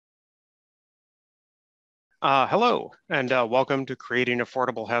Hello, and welcome to Creating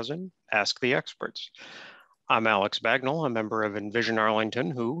Affordable Housing, Ask the Experts. I'm Alex Bagnall, a member of Envision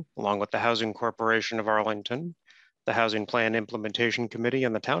Arlington, who, along with the Housing Corporation of Arlington, the Housing Plan Implementation Committee,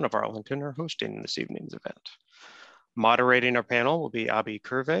 and the Town of Arlington are hosting this evening's event. Moderating our panel will be Abby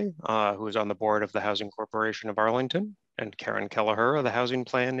Curvey, who is on the board of the Housing Corporation of Arlington, and Karen Kelleher of the Housing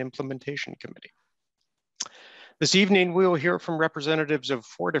Plan Implementation Committee. This evening, we will hear from representatives of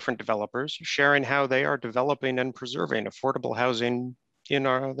 4 different developers sharing how they are developing and preserving affordable housing in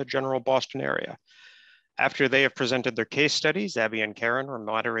the general Boston area. After they have presented their case studies, Abby and Karen will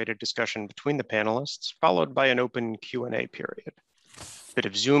moderate a discussion between the panelists, followed by an open Q&A period. Bit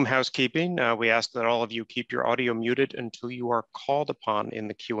of Zoom housekeeping. We ask that all of you keep your audio muted until you are called upon in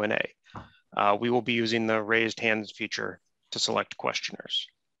the Q&A. We will be using the raised hands feature to select questioners.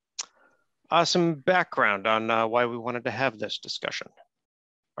 Some background on why we wanted to have this discussion.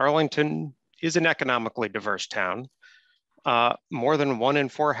 Arlington is an economically diverse town. More than 1 in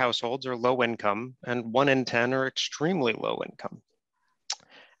 4 households are low income and 1 in 10 are extremely low income.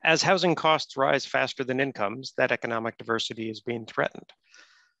 As housing costs rise faster than incomes, that economic diversity is being threatened.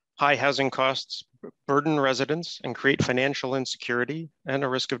 High housing costs burden residents and create financial insecurity and a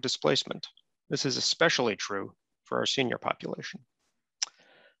risk of displacement. This is especially true for our senior population.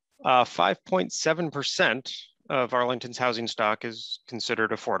 5.7% of Arlington's housing stock is considered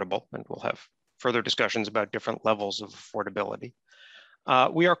affordable, and we'll have further discussions about different levels of affordability.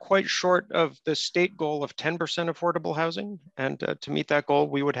 We are quite short of the state goal of 10% affordable housing, and to meet that goal,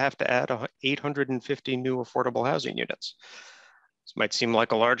 we would have to add 850 new affordable housing units. This might seem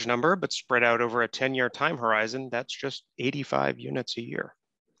like a large number, but spread out over a 10-year time horizon, that's just 85 units a year.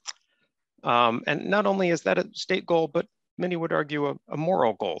 And not only is that a state goal, but many would argue a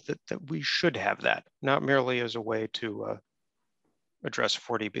moral goal, that we should have that, not merely as a way to address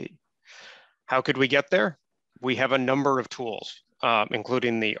 40B. How could we get there? We have a number of tools,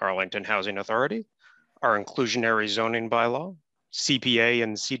 including the Arlington Housing Authority, our inclusionary zoning bylaw, CPA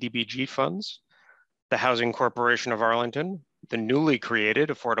and CDBG funds, the Housing Corporation of Arlington, the newly created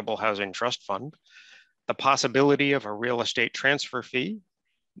Affordable Housing Trust Fund, the possibility of a real estate transfer fee,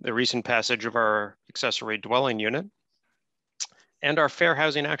 the recent passage of our accessory dwelling unit, and our Fair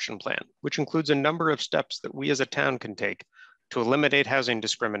Housing Action Plan, which includes a number of steps that we as a town can take to eliminate housing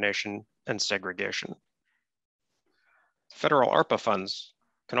discrimination and segregation. Federal ARPA funds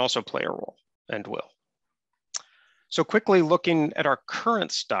can also play a role and will. So quickly looking at our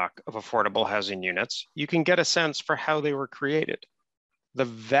current stock of affordable housing units, you can get a sense for how they were created. The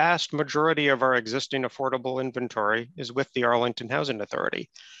vast majority of our existing affordable inventory is with the Arlington Housing Authority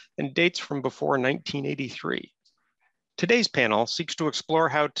and dates from before 1983. Today's panel seeks to explore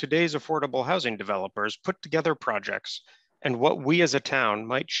how today's affordable housing developers put together projects and what we as a town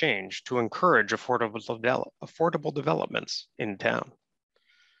might change to encourage affordable developments in town.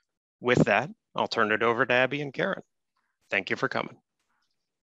 With that, I'll turn it over to Abby and Karen. Thank you for coming.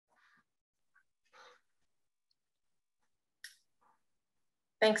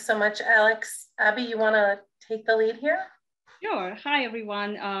 Thanks so much, Alex. Abby, you want to take the lead here? Sure. Hi,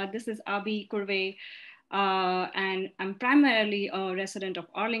 everyone. This is Abby Curvey. And I'm primarily a resident of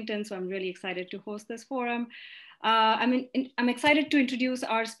Arlington, so I'm really excited to host this forum. I'm excited to introduce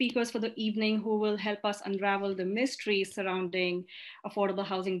our speakers for the evening who will help us unravel the mysteries surrounding affordable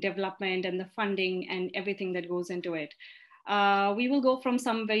housing development and the funding and everything that goes into it. We will go from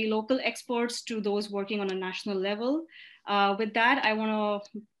some very local experts to those working on a national level. With that, I want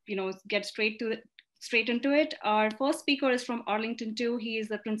to get straight into it. Our first speaker is from Arlington too. He is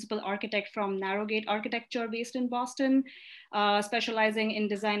the principal architect from Narrowgate Architecture based in Boston, specializing in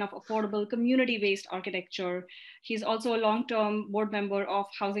design of affordable community-based architecture. He's also a long-term board member of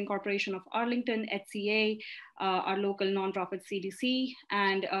Housing Corporation of Arlington, ACMi, our local nonprofit CDC,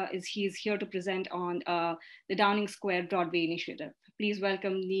 and he's here to present on the Downing Square Broadway initiative. Please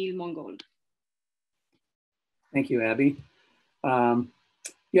welcome Neil Mongold. Thank you, Abby.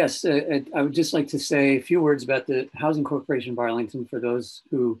 Yes, I would just like to say a few words about the Housing Corporation of Arlington for those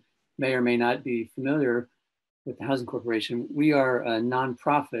who may or may not be familiar with the Housing Corporation. We are a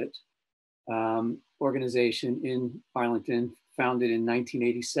nonprofit organization in Arlington, founded in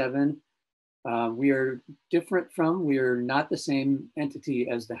 1987. We are not the same entity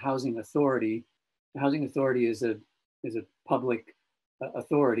as the Housing Authority. The Housing Authority is a public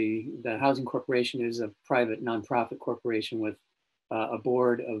authority. The Housing Corporation is a private nonprofit corporation with a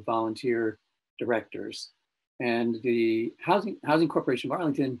board of volunteer directors. And the Housing Corporation of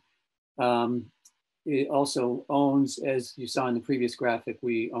Arlington it also owns, as you saw in the previous graphic,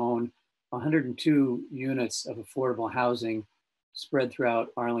 we own 102 units of affordable housing spread throughout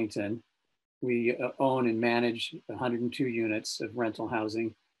Arlington. We own and manage 102 units of rental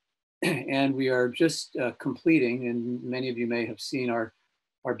housing. And we are just completing, and many of you may have seen our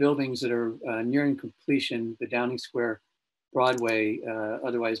buildings that are nearing completion, the Downing Square Broadway,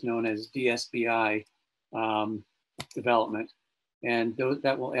 otherwise known as DSBI development. And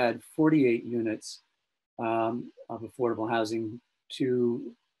that will add 48 units of affordable housing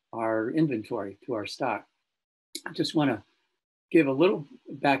to our inventory, to our stock. I just want to give a little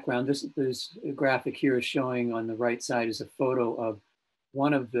background. This graphic here is showing on the right side is a photo of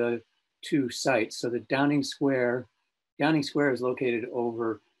one of the two sites. So the Downing Square is located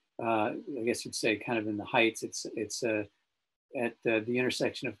over, I guess you'd say kind of in the Heights. It's at the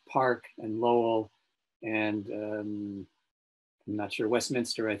intersection of Park and Lowell and I'm not sure,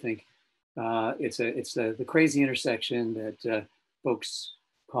 Westminster, I think. It's the crazy intersection that folks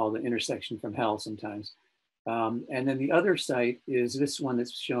call the intersection from hell sometimes. And then the other site is this one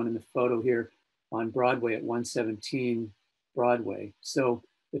that's shown in the photo here on Broadway at 117 Broadway. So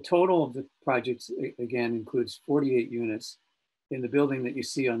the total of the project, again, includes 48 units. In the building that you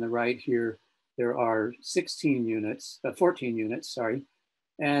see on the right here, there are 14 units, sorry.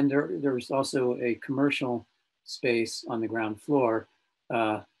 And there's also a commercial space on the ground floor,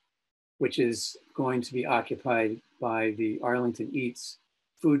 which is going to be occupied by the Arlington Eats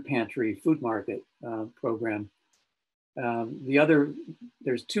food pantry, food market program.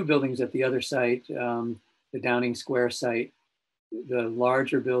 There's two buildings at the other site, the Downing Square site. The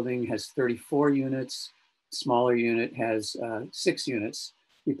larger building has 34 units, smaller unit has 6 units.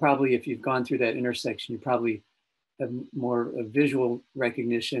 You probably, if you've gone through that intersection, you probably have more visual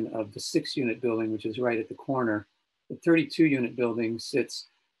recognition of the 6-unit building, which is right at the corner. The 32-unit building sits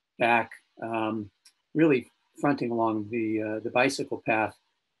back, really fronting along the bicycle path,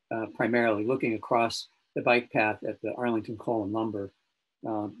 primarily looking across the bike path at the Arlington Coal and Lumber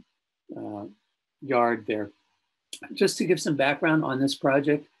yard there. Just to give some background on this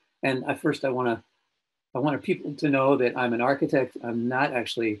project, and first I want people to know that I'm an architect. I'm not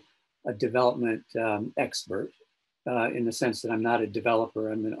actually a development expert in the sense that I'm not a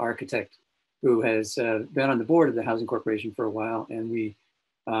developer. I'm an architect who has been on the board of the Housing Corporation for a while, and we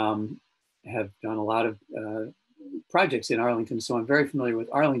have done a lot of projects in Arlington, so I'm very familiar with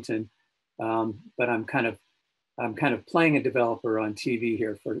Arlington. But I'm kind of playing a developer on TV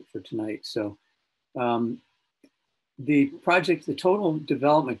here for tonight. So the total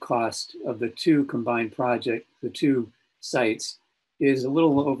development cost of the two combined project, the two sites, is a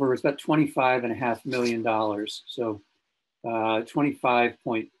little over, it's about $25.5 million. So about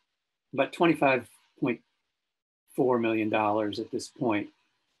 $25.4 million at this point.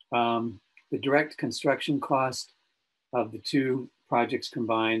 The direct construction cost of the two projects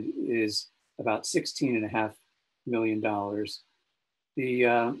combined is about $16.5 million.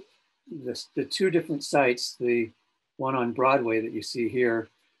 The two different sites, the one on Broadway that you see here,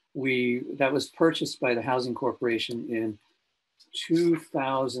 that was purchased by the Housing Corporation in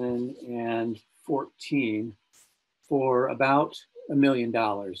 2014 for about $1 million,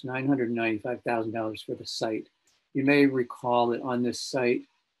 $995,000 for the site. You may recall that on this site,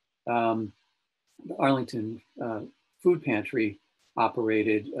 the Arlington Food Pantry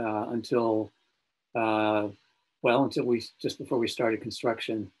operated until just before we started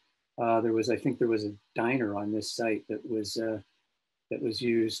construction. I think there was a diner on this site that was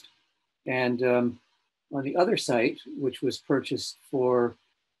used. And on the other site, which was purchased for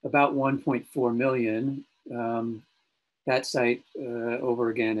about $1.4 million, that site over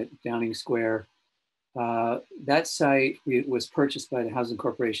again at Downing Square, that site was purchased by the Housing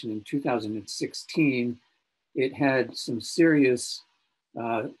Corporation in 2016. It had some serious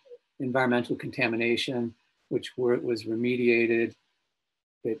environmental contamination, which was remediated.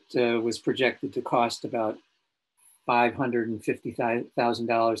 It was projected to cost about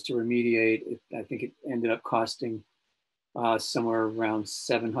 $550,000 to remediate. I think it ended up costing somewhere around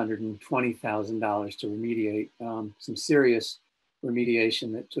 $720,000 to remediate. Some serious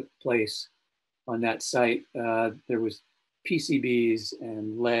remediation that took place on that site. There was PCBs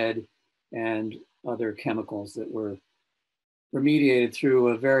and lead and other chemicals that were remediated through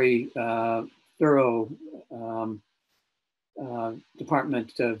a very thorough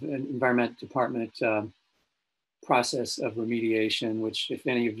environment department process of remediation, which if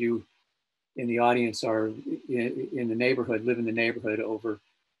any of you in the audience are in the neighborhood, live in the neighborhood over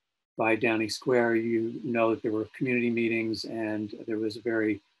by Downing Square, you know that there were community meetings and there was a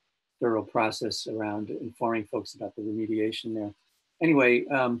very thorough process around informing folks about the remediation there. Anyway,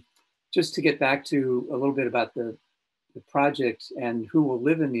 just to get back to a little bit about the project and who will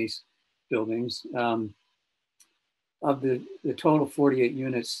live in these buildings, of the total 48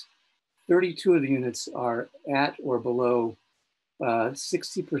 units, 32 of the units are at or below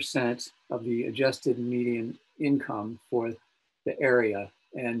 60% of the adjusted median income for the area.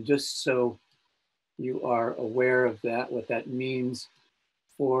 And just so you are aware of that, what that means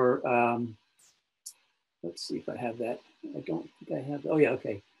for, let's see if I have that. I don't think I have, oh yeah,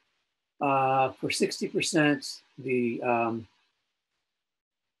 okay. For 60%,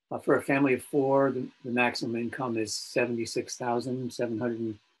 for a family of four, the maximum income is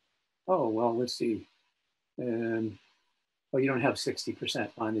 76,700. Oh, well, let's see. Well, you don't have 60%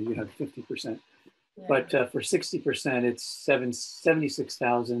 on it, you have 50%. Yeah. But for 60%, it's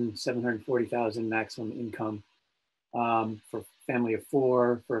 76,740,000 maximum income. For family of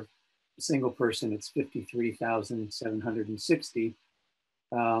four, for a single person, it's 53,760.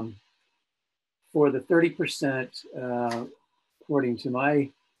 For the 30%, according to my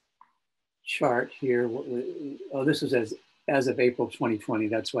chart here, oh, this was as of April 2020.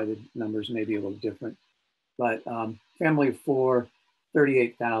 That's why the numbers may be a little different. But family of four,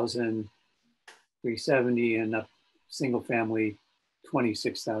 38,370, and a single family,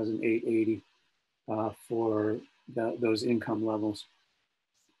 26,880 for those income levels.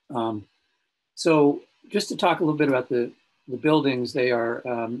 So just to talk a little bit about the buildings, they are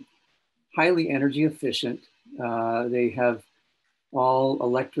highly energy efficient. They have all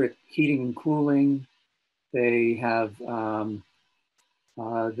electric heating and cooling. They have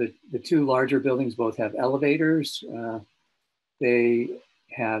the two larger buildings both have elevators. They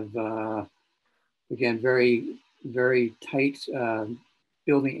have, again, very, very tight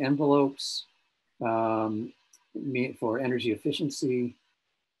building envelopes for energy efficiency.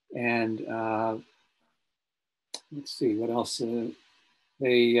 And let's see, what else?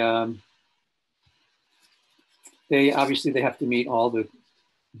 They obviously, they have to meet all the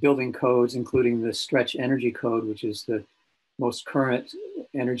building codes, including the stretch energy code, which is the most current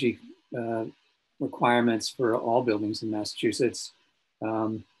energy requirements for all buildings in Massachusetts.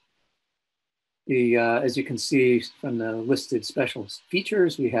 As you can see from the listed special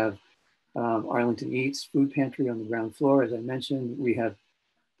features, we have Arlington Eats food pantry on the ground floor. As I mentioned, we have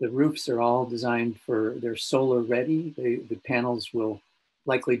the roofs are all designed for, they're solar ready. The panels will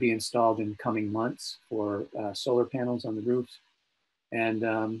likely be installed in coming months for solar panels on the roofs. And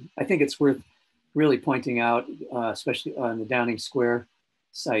I think it's worth really pointing out, especially on the Downing Square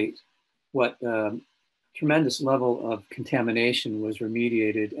site, what tremendous level of contamination was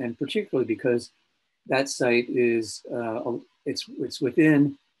remediated, and particularly because that site is, it's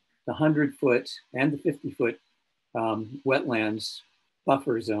within the 100-foot and the 50-foot wetlands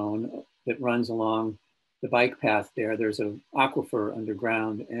buffer zone that runs along the bike path there. There's an aquifer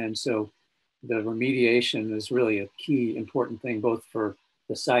underground. And so the remediation is really a key important thing, both for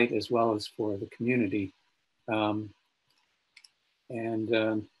the site as well as for the community. I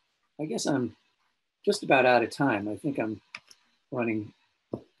guess I'm just about out of time. I think I'm running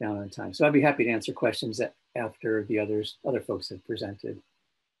down on time. So I'd be happy to answer questions after the other folks have presented.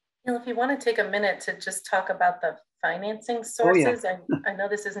 Neil, if you want to take a minute to just talk about the financing sources. Oh, yeah. I know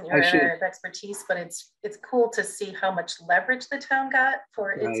this isn't your area of expertise, but it's cool to see how much leverage the town got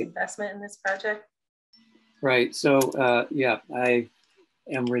for its investment in this project. Right. So yeah, I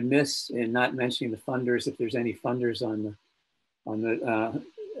am remiss in not mentioning the funders. If there's any funders on the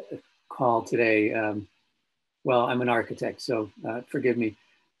call today, well, I'm an architect, so forgive me.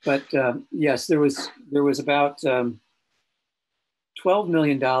 But yes, there was about $12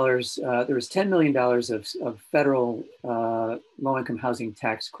 million, there was $10 million of federal low-income housing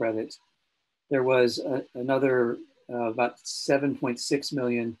tax credit. There was another about $7.6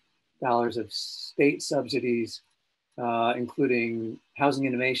 million of state subsidies, including Housing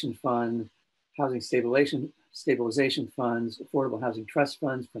Innovation Fund, Housing Stabilization Funds, Affordable Housing Trust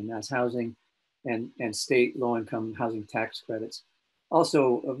Funds from Mass Housing, and state low-income housing tax credits.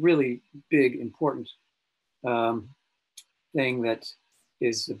 Also, a really big, important thing that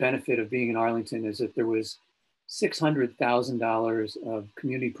is the benefit of being in Arlington is that there was $600,000 of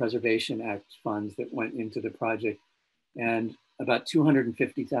Community Preservation Act funds that went into the project, and about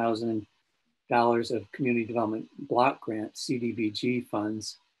 $250,000 of Community Development Block Grant, CDBG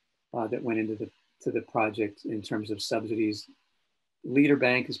funds that went into the project in terms of subsidies. Leader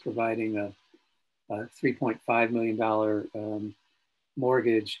Bank is providing a $3.5 million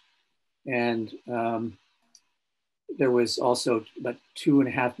mortgage, and there was also about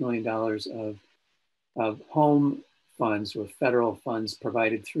 $2.5 million of home funds or federal funds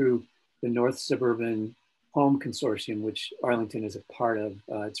provided through the North Suburban Home Consortium, which Arlington is a part of.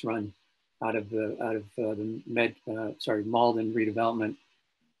 It's run out of the Malden Redevelopment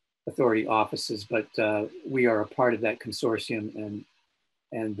Authority offices, but we are a part of that consortium, and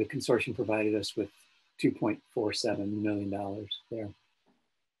and the consortium provided us with $2.47 million there.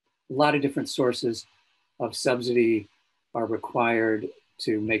 A lot of different sources of subsidy are required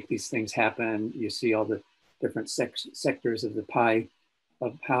to make these things happen. You see all the different sectors of the pie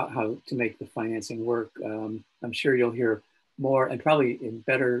of how to make the financing work. I'm sure you'll hear more and probably in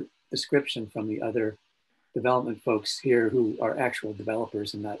better description from the other development folks here who are actual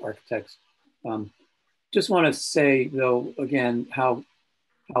developers and not architects. Just want to say though, again, how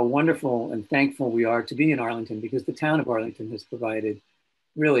wonderful and thankful we are to be in Arlington, because the town of Arlington has provided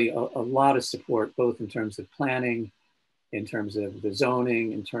really a lot of support, both in terms of planning, in terms of the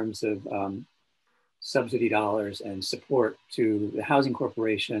zoning, in terms of subsidy dollars and support to the Housing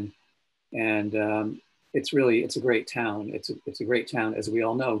Corporation. And it's a great town. It's a great town, as we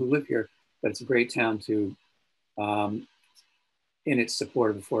all know who live here, but it's a great town to, in its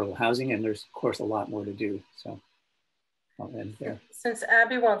support of affordable housing. And there's of course a lot more to do. So I'll end there. Since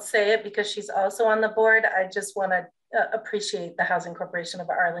Abby won't say it because she's also on the board, I just want to appreciate the Housing Corporation of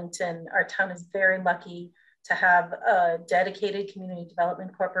Arlington. Our town is very lucky to have a dedicated community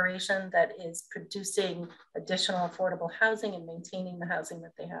development corporation that is producing additional affordable housing and maintaining the housing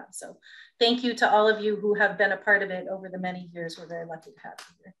that they have. So thank you to all of you who have been a part of it over the many years. We're very lucky to have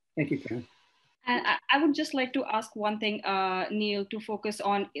you here. Thank you, Karen. And I would just like to ask one thing, Neil, to focus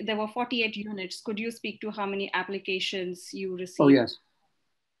on. There were 48 units. Could you speak to how many applications you received? Oh, yes.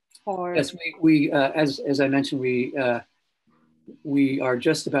 For... Yes, we as I mentioned, we are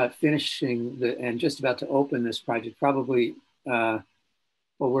just about finishing and just about to open this project. Probably, well,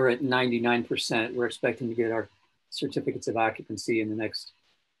 we're at 99%. We're expecting to get our certificates of occupancy in the next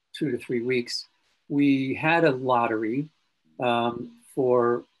 2 to 3 weeks. We had a lottery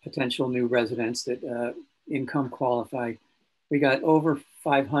for potential new residents that income qualify. We got over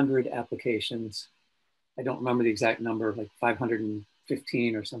 500 applications. I don't remember the exact number, like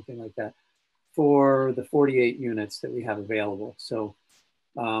 515 or something like that, for the 48 units that we have available. So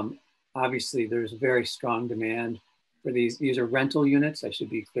obviously there's very strong demand for these. These are rental units. I should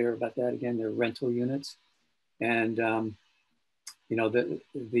be clear about that. Again, they're rental units. And you know,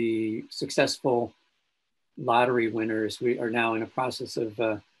 the successful lottery winners, we are now in a process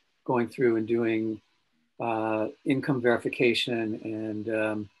of going through and doing income verification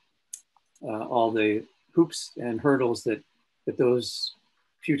and all the hoops and hurdles that those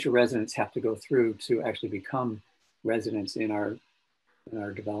future residents have to go through to actually become residents in our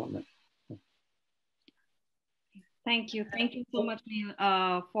development. Thank you. Thank you so much, Neil,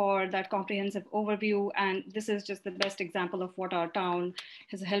 for that comprehensive overview. And this is just the best example of what our town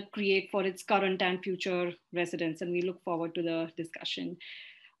has helped create for its current and future residents. And we look forward to the discussion.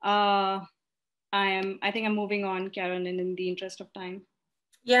 I think I'm moving on, Karen, and in the interest of time.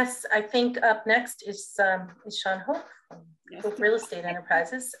 Yes, I think up next is Sean Hope from Hope Real Estate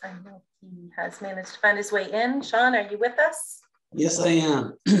Enterprises. I know he has managed to find his way in. Sean, are you with us? Yes, I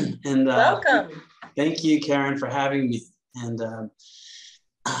am. And welcome. Thank you, Karen, for having me. And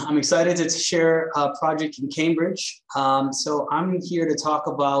I'm excited to share a project in Cambridge. So I'm here to talk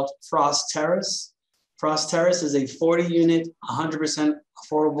about Frost Terrace. Frost Terrace is a 40-unit, 100%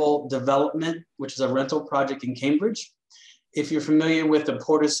 affordable development, which is a rental project in Cambridge. If you're familiar with the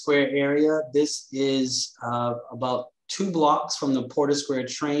Porter Square area, this is about 2 blocks from the Porter Square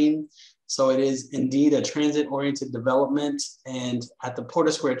train. So it is indeed a transit-oriented development. And at the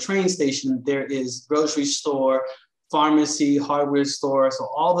Porter Square train station, there is grocery store, pharmacy, hardware store. So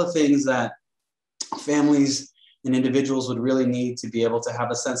all the things that families and individuals would really need to be able to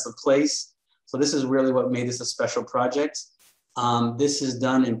have a sense of place. So this is really what made this a special project. This is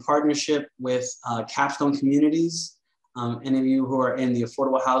done in partnership with Capstone Communities. Any of you who are in the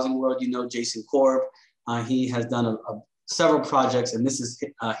affordable housing world, you know Jason Korb. He has done several projects, and this is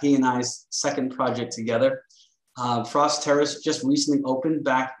he and I's second project together. Frost Terrace just recently opened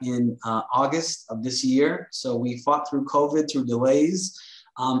back in August of this year. So we fought through COVID, through delays,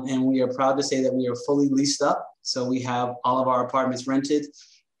 and we are proud to say that we are fully leased up. So we have all of our apartments rented.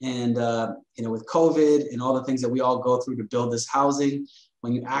 And you know, with COVID and all the things that we all go through to build this housing,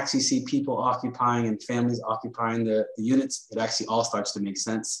 when you actually see people occupying and families occupying the units, it actually all starts to make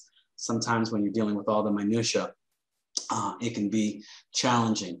sense. Sometimes when you're dealing with all the minutia, it can be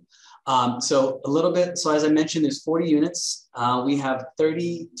challenging. So a little bit, so as I mentioned, there's 40 units. We have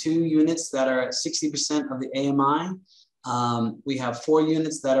 32 units that are at 60% of the AMI. We have 4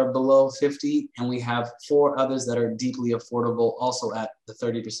 units that are below 50, and we have 4 others that are deeply affordable, also at the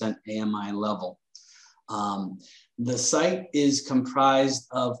 30% AMI level. The site is comprised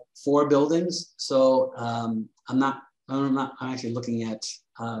of 4 buildings. So I'm actually looking at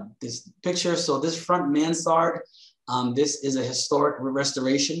this picture. So this front mansard This is a historic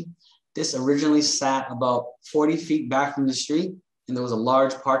restoration. This originally sat about 40 feet back from the street, and there was a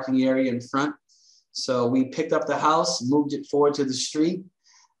large parking area in front. So we picked up the house, moved it forward to the street,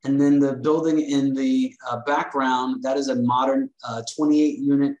 and then the building in the background, that is a modern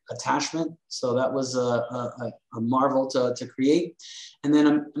 28-unit attachment. So that was a marvel to create. And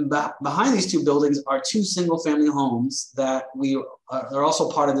then behind these two buildings are two single-family homes that are also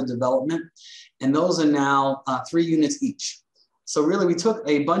part of the development. And those are now 3 units each. So really, we took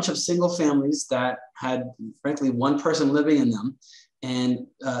a bunch of single families that had, frankly, one person living in them. And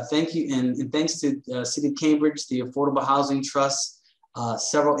thanks to the City of Cambridge, the Affordable Housing Trust,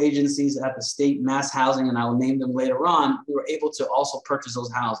 several agencies at the state, Mass Housing, and I will name them later on, we were able to also purchase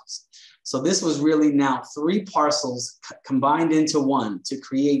those houses. So this was really now 3 parcels combined into one to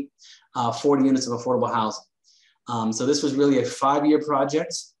create 40 units of affordable housing. So this was really a 5-year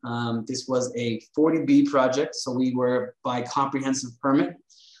project. This was a 40B project, so we were by comprehensive permit.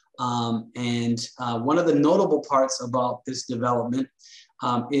 And one of the notable parts about this development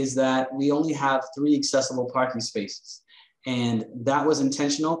is that we only have 3 accessible parking spaces. And that was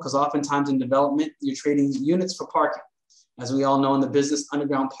intentional because oftentimes in development, you're trading units for parking. As we all know in the business,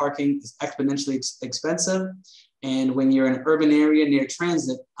 underground parking is exponentially expensive. And when you're in an urban area near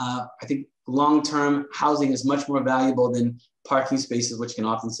transit, I think long-term housing is much more valuable than parking spaces, which can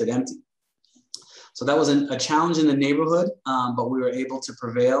often sit empty. So that was a challenge in the neighborhood, but we were able to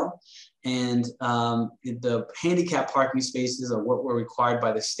prevail. And the handicap parking spaces are what were required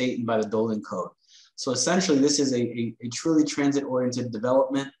by the state and by the building code. So essentially, this is a truly transit-oriented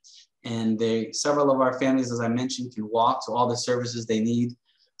development. And several of our families, as I mentioned, can walk to all the services they need.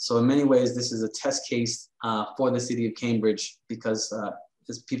 So in many ways, this is a test case for the City of Cambridge because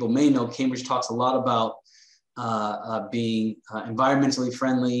as people may know, Cambridge talks a lot about being environmentally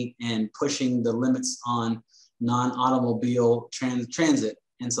friendly and pushing the limits on non-automobile transit.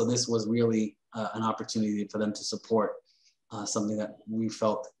 And so this was really an opportunity for them to support something that we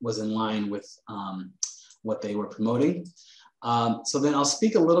felt was in line with what they were promoting. So then I'll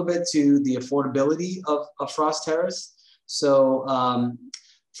speak a little bit to the affordability of Frost Terrace. So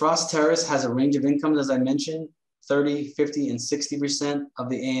Frost Terrace has a range of incomes, as I mentioned, 30, 50, and 60% of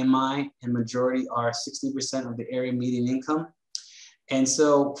the AMI, and majority are 60% of the area median income. And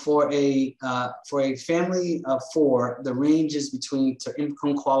so for a family of 4, the range is between, to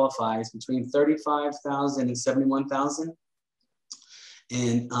income qualifies, between 35,000 and 71,000.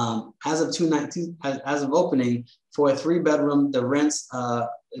 And as of opening, for a 3-bedroom, the rents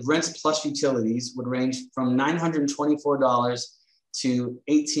plus utilities would range from $924 to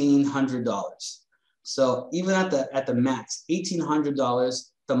 $1,800. So even at the max,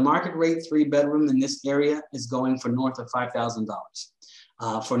 $1,800, the market rate 3-bedroom in this area is going for north of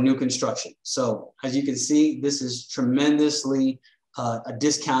 $5,000 for new construction. So as you can see, this is tremendously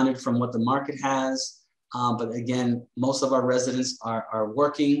discounted from what the market has. But again, most of our residents are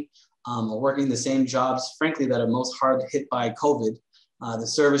working the same jobs, frankly, that are most hard hit by COVID, the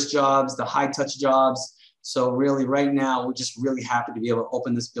service jobs, the high touch jobs. So really right now, we're just really happy to be able to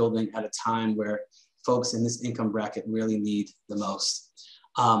open this building at a time where folks in this income bracket really need the most.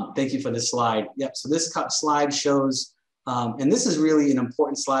 Thank you for this slide. Yep, so this slide shows, and this is really an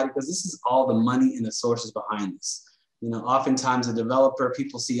important slide because this is all the money and the sources behind this. You know, oftentimes a developer,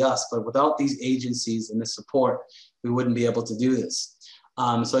 people see us, but without these agencies and the support, we wouldn't be able to do this.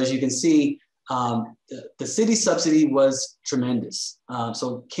 So as you can see, the city subsidy was tremendous.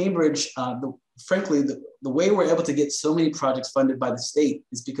 So Cambridge, frankly, the way we're able to get so many projects funded by the state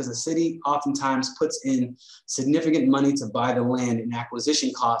is because the city oftentimes puts in significant money to buy the land and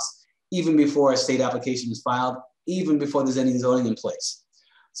acquisition costs, even before a state application is filed, even before there's any zoning in place.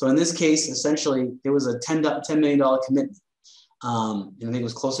 So in this case, essentially, there was a $10 million commitment. And I think it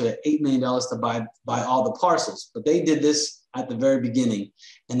was closer to $8 million to buy all the parcels. But they did this at the very beginning.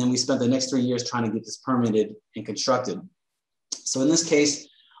 And then we spent the next 3 years trying to get this permitted and constructed. So in this case,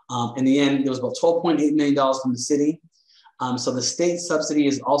 in the end, there was about $12.8 million from the city. So the state subsidy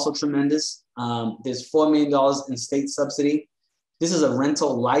is also tremendous. There's $4 million in state subsidy. This is a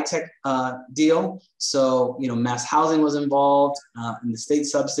rental LIHTC deal. So, you know, Mass Housing was involved in the state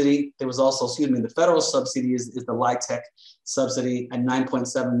subsidy. There was also, the federal subsidy is the LIHTC subsidy at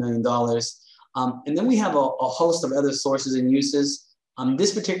 $9.7 million. And then we have a host of other sources and uses.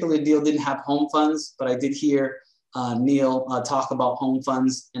 This particular deal didn't have home funds, but I did hear Neil talk about home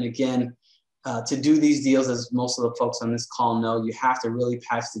funds. And again, to do these deals, as most of the folks on this call know, you have to really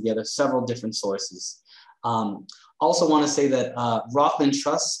patch together several different sources. Also want to say that Rothman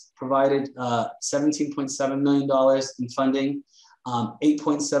Trust provided $17.7 million in funding.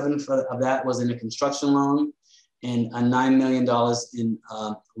 8.7 of that was in a construction loan. and $9 million in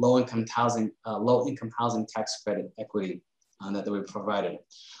low-income housing tax credit equity that they were provided.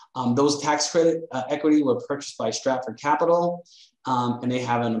 Those tax credit equity were purchased by Stratford Capital, and they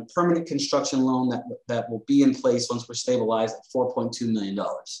have a permanent construction loan that will be in place once we're stabilized at $4.2 million.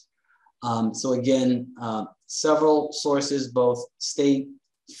 So again, several sources, both state,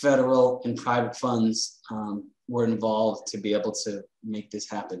 federal, and private funds were involved to be able to make this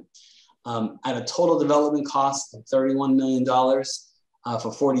happen. At a total development cost of $31 million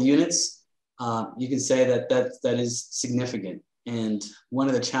for 40 units, you can say that is significant. And one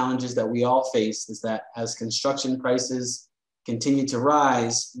of the challenges that we all face is that as construction prices continue to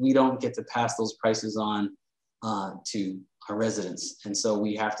rise, we don't get to pass those prices on to our residents. And so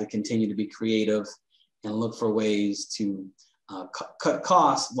we have to continue to be creative and look for ways to cut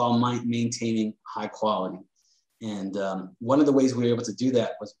costs while maintaining high quality. And one of the ways we were able to do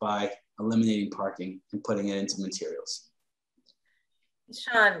that was by eliminating parking and putting it into materials.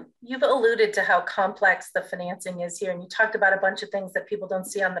 Sean, you've alluded to how complex the financing is here, and you talked about a bunch of things that people don't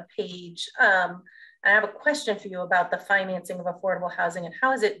see on the page. I have a question for you about the financing of affordable housing and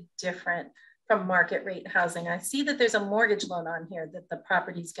how is it different from market rate housing? I see that there's a mortgage loan on here that the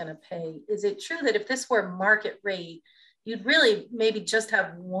property's going to pay. Is it true that if this were market rate, you'd really maybe just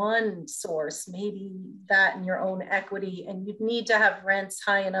have one source, maybe that in your own equity, and you'd need to have rents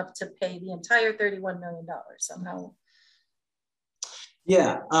high enough to pay the entire $31 million somehow?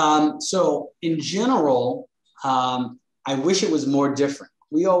 Yeah, so in general, I wish it was more different.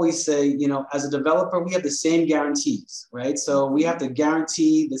 We always say, you know, as a developer, we have the same guarantees, right? So we have to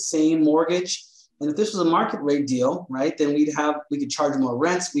guarantee the same mortgage. And if this was a market rate deal, right, then we could charge more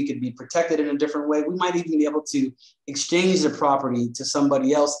rents. We could be protected in a different way. We might even be able to exchange the property to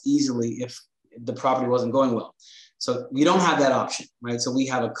somebody else easily if the property wasn't going well. So we don't have that option, right? So we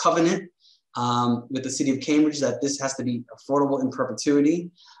have a covenant with the city of Cambridge that this has to be affordable in perpetuity.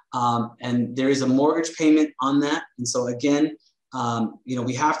 And there is a mortgage payment on that. And so again, you know,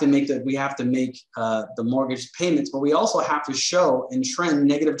 we have to make the mortgage payments, but we also have to show and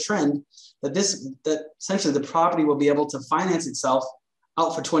negative trend that essentially the property will be able to finance itself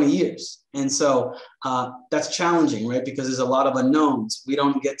out for 20 years. And so that's challenging, right? Because there's a lot of unknowns. We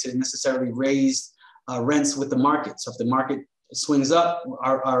don't get to necessarily raise rents with the market. So if the market swings up,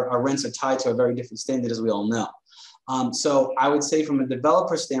 our rents are tied to a very different standard, as we all know. So I would say from a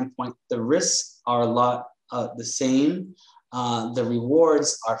developer standpoint, the risks are a lot the same. The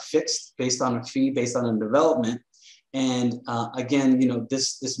rewards are fixed based on a fee, based on a development. And again, you know,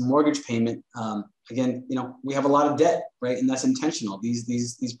 this mortgage payment, again, you know, we have a lot of debt, right? And that's intentional.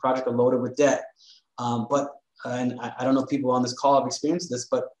 These projects are loaded with debt. And I don't know if people on this call have experienced this,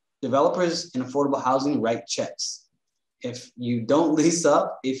 but developers in affordable housing write checks. If you don't lease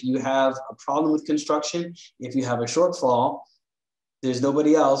up, if you have a problem with construction, if you have a shortfall, there's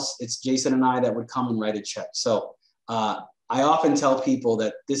nobody else. It's Jason and I that would come and write a check. So I often tell people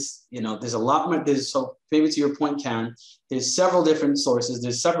that this, you know, there's a lot more, so maybe to your point, Karen, there's several different sources,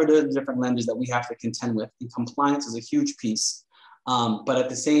 there's several different lenders that we have to contend with, and compliance is a huge piece. But at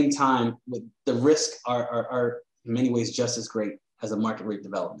the same time, the risks are in many ways just as great as a market rate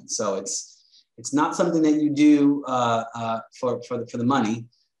development. So it's not something that you do for the money,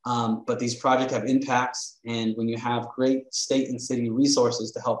 but these projects have impacts. And when you have great state and city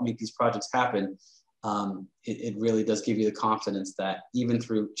resources to help make these projects happen, it really does give you the confidence that even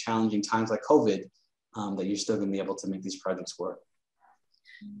through challenging times like COVID, that you're still gonna be able to make these projects work.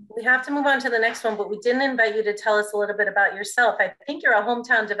 We have to move on to the next one, but we didn't invite you to tell us a little bit about yourself. I think you're a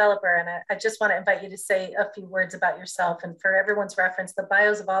hometown developer, and I just want to invite you to say a few words about yourself. And for everyone's reference, the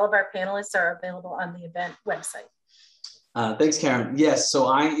bios of all of our panelists are available on the event website. Thanks, Karen. Yes, so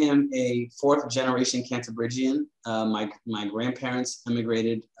I am a fourth generation Cantabrigian. My grandparents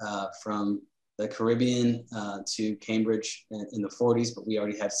immigrated from the Caribbean to Cambridge in the 40s, but we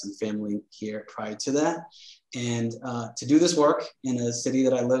already had some family here prior to that. And to do this work in a city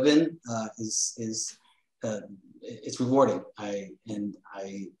that I live in it's rewarding.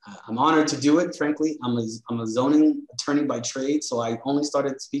 I'm honored to do it, frankly. I'm a zoning attorney by trade, so I only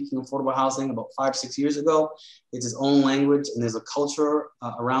started speaking affordable housing about 5-6 years ago. It's its own language, and there's a culture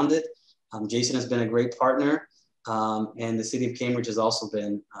around it. Jason has been a great partner. And the city of Cambridge has also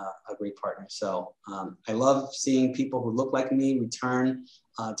been a great partner. So I love seeing people who look like me return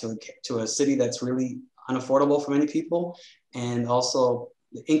to a city that's really unaffordable for many people. And also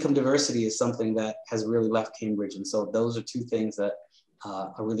the income diversity is something that has really left Cambridge. And so those are two things that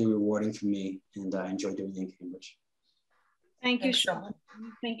are really rewarding for me, and I enjoy doing in Cambridge. Thank you, Sean.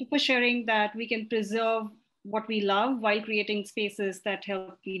 Thank you for sharing that we can preserve what we love while creating spaces that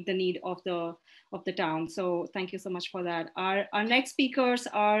help meet the need of the town. So thank you so much for that. Our next speakers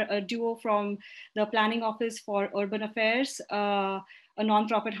are a duo from the Planning Office for Urban Affairs, a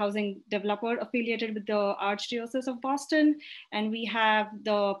nonprofit housing developer affiliated with the Archdiocese of Boston. And we have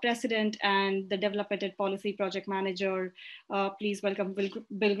the president and the Development Policy Project Manager. Please welcome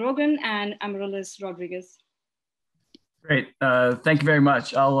Bill Grogan and Amaryllis Rodriguez. Great, thank you very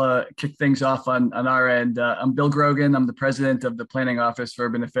much. I'll kick things off on our end. I'm Bill Grogan. I'm the president of the Planning Office for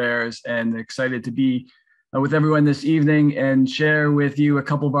Urban Affairs, and excited to be with everyone this evening and share with you a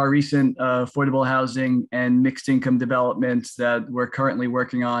couple of our recent affordable housing and mixed income developments that we're currently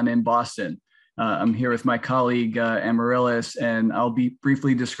working on in Boston. I'm here with my colleague Amaryllis, and I'll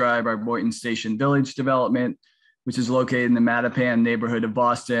briefly describe our Morton Station Village development, which is located in the Mattapan neighborhood of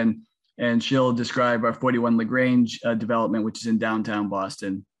Boston. And she'll describe our 41 LaGrange development, which is in downtown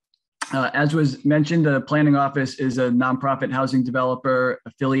Boston. As was mentioned, the Planning Office is a nonprofit housing developer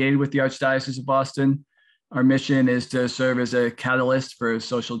affiliated with the Archdiocese of Boston. Our mission is to serve as a catalyst for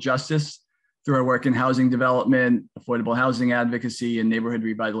social justice through our work in housing development, affordable housing advocacy, and neighborhood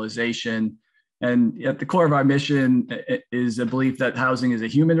revitalization. And at the core of our mission is a belief that housing is a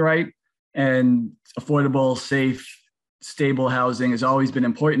human right, and affordable, safe, stable housing has always been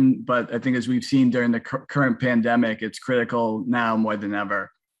important, but I think as we've seen during the current pandemic, it's critical now more than ever.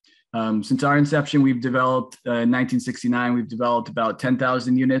 Since our inception, we've developed, in 1969, we've developed about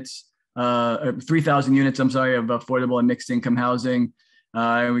 10,000 units, 3,000 units, I'm sorry, of affordable and mixed income housing.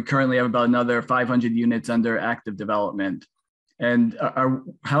 And we currently have about another 500 units under active development. And our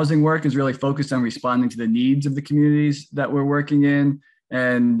housing work is really focused on responding to the needs of the communities that we're working in.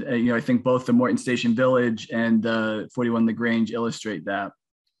 And I think both the Morton Station Village and 41 LaGrange illustrate that.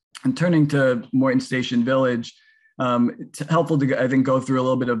 And turning to Morton Station Village, it's helpful to, I think, go through a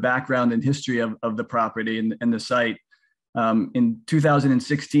little bit of background and history of the property and the site. In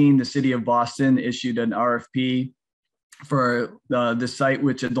 2016, the city of Boston issued an RFP for the site,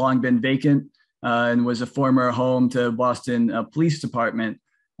 which had long been vacant and was a former home to Boston Police Department.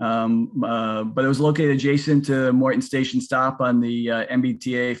 But it was located adjacent to Morton Station Stop on the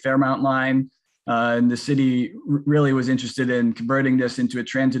MBTA Fairmount line. And the city really was interested in converting this into a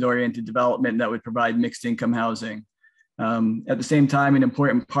transit-oriented development that would provide mixed income housing. At the same time, an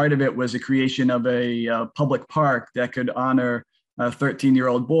important part of it was the creation of a public park that could honor a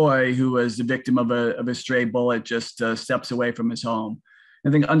 13-year-old boy who was the victim of a stray bullet just steps away from his home. I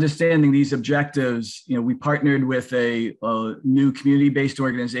think understanding these objectives, we partnered with a new community-based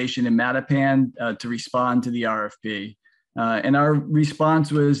organization in Mattapan to respond to the RFP. And our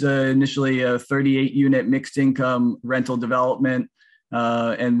response was initially a 38-unit mixed income rental development,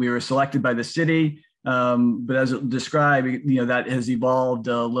 and we were selected by the city. But as described, that has evolved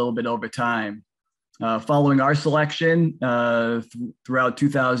a little bit over time. Following our selection throughout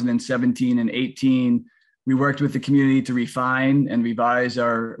 2017 and 18, we worked with the community to refine and revise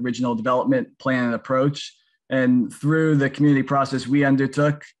our original development plan and approach. And through the community process we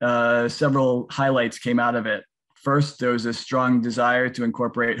undertook, several highlights came out of it. First, there was a strong desire to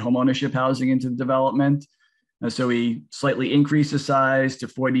incorporate homeownership housing into the development. So we slightly increased the size to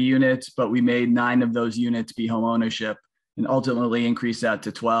 40 units, but we made 9 of those units be homeownership and ultimately increased that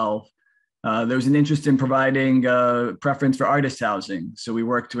to 12. There was an interest in providing preference for artist housing. So we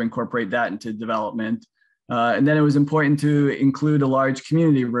worked to incorporate that into development. And then it was important to include a large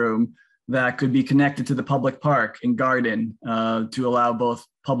community room that could be connected to the public park and garden to allow both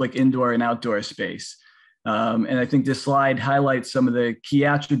public indoor and outdoor space. And I think this slide highlights some of the key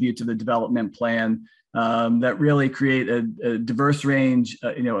attributes of the development plan that really create a diverse range,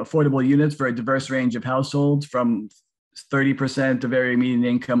 affordable units for a diverse range of households, from 30% of area median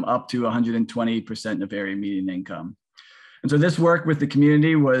income up to 120% of area median income. And so this work with the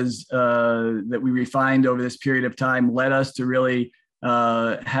community was that we refined over this period of time led us to really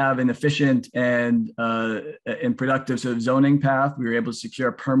have an efficient and productive sort of zoning path. We were able to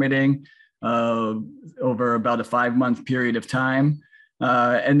secure permitting over about a 5-month period of time.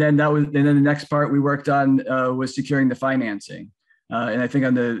 And then the next part we worked on was securing the financing. And I think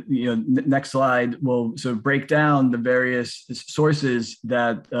on the next slide, we'll sort of break down the various sources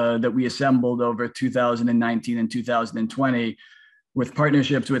that we assembled over 2019 and 2020 with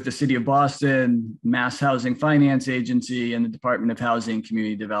partnerships with the City of Boston, Mass Housing Finance Agency, and the Department of Housing and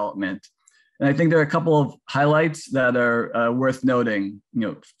Community Development. And I think there are a couple of highlights that are worth noting.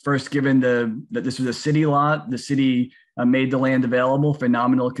 First, given that this was a city lot, the city made the land available for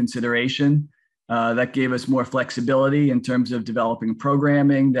nominal consideration. That gave us more flexibility in terms of developing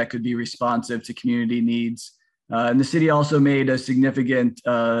programming that could be responsive to community needs. And the city also made a significant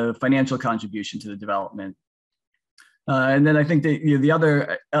financial contribution to the development. And then I think that the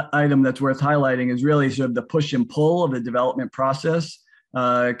other item that's worth highlighting is really sort of the push and pull of the development process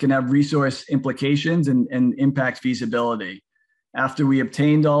can have resource implications and impact feasibility. After we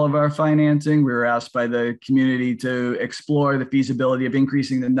obtained all of our financing, we were asked by the community to explore the feasibility of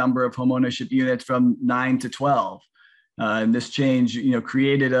increasing the number of homeownership units from 9 to 12. And this change,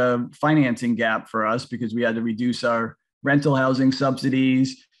 created a financing gap for us because we had to reduce our rental housing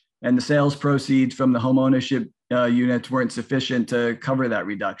subsidies, and the sales proceeds from the homeownership units weren't sufficient to cover that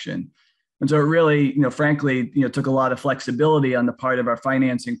reduction. And so it really, frankly, took a lot of flexibility on the part of our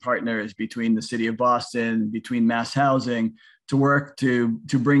financing partners between the City of Boston, between Mass Housing, to work to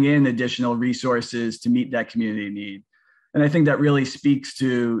bring in additional resources to meet that community need. And I think that really speaks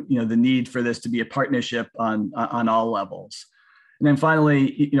to the need for this to be a partnership on all levels. And then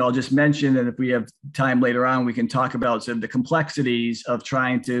finally, I'll just mention that if we have time later on, we can talk about sort of the complexities of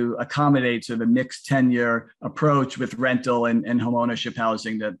trying to accommodate sort of a mixed tenure approach with rental and home ownership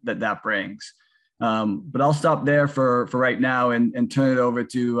housing that brings. But I'll stop there for right now and turn it over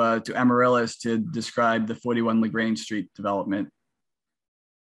to Amaryllis to describe the 41 LaGrange Street development.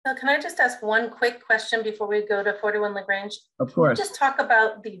 So can I just ask one quick question before we go to 41 LaGrange? Of course. Can you just talk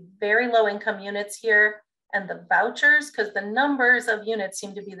about the very low income units here and the vouchers, because the numbers of units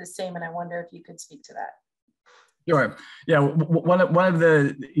seem to be the same, and I wonder if you could speak to that. Sure. Yeah. One of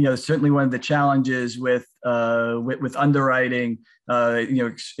the certainly one of the challenges with underwriting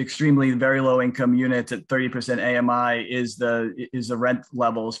extremely very low income units at 30% AMI is the rent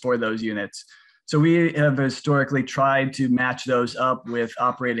levels for those units. So we have historically tried to match those up with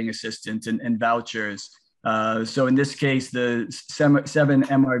operating assistance and vouchers. So in this case, the 7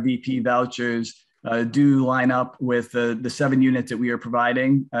 MRVP vouchers do line up with the 7 units that we are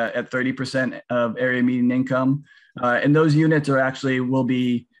providing at 30% of area median income. And those units will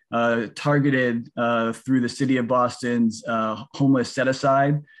be targeted through the City of Boston's homeless set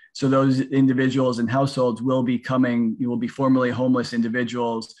aside. So those individuals and households will be formerly homeless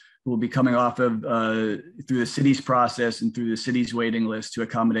individuals who will be coming off of through the city's process and through the city's waiting list to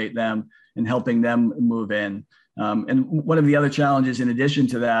accommodate them and helping them move in. And one of the other challenges in addition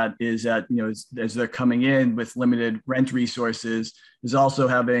to that is that, as they're coming in with limited rent resources, is also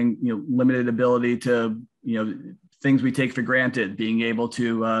having, limited ability to, things we take for granted, being able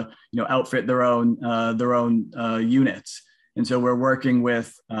to, outfit their own units. And so we're working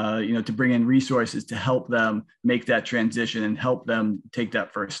with, to bring in resources to help them make that transition and help them take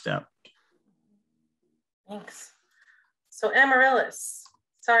that first step. Thanks. So Amaryllis,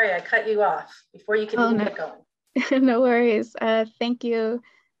 sorry, I cut you off before you can get going. No worries. Thank you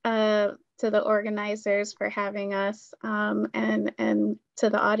to the organizers for having us and to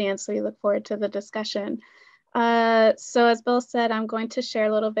the audience. We look forward to the discussion. So as Bill said, I'm going to share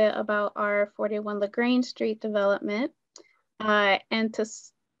a little bit about our 41 LaGrange Street development. And to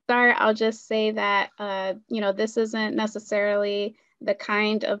start, I'll just say that, this isn't necessarily the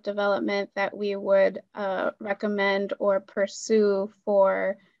kind of development that we would recommend or pursue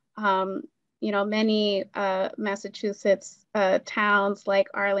for many Massachusetts towns like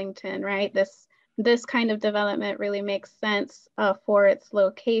Arlington, right? This kind of development really makes sense for its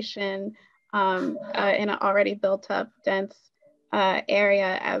location in an already built up dense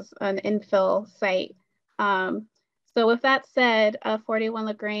area as an infill site. So with that said, 41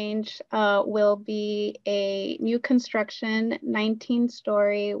 LaGrange will be a new construction,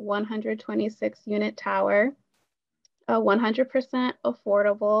 19-story, 126 unit tower. 100%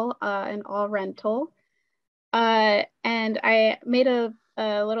 affordable and all rental. And I made a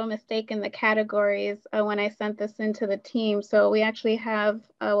little mistake in the categories when I sent this into the team. So we actually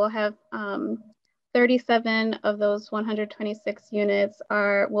we'll have 37 of those 126 units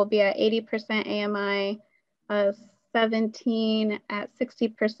will be at 80% AMI, 17 at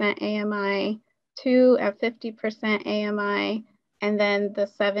 60% AMI, 2 at 50% AMI, and then the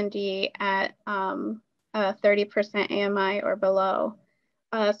 70 at 30% AMI or below.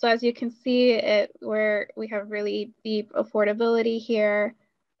 So as you can see, we have really deep affordability here.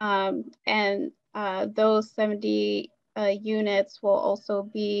 And those 70 units will also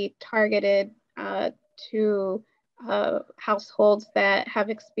be targeted to households that have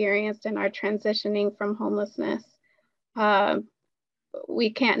experienced and are transitioning from homelessness. We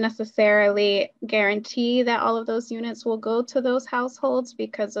can't necessarily guarantee that all of those units will go to those households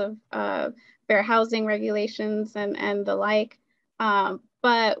because of fair housing regulations and the like,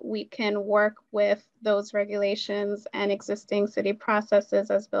 but we can work with those regulations and existing city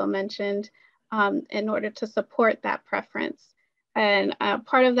processes, as Bill mentioned, in order to support that preference. And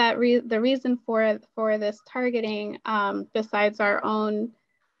part of that, the reason for this targeting, besides our own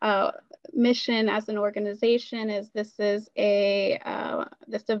mission as an organization is this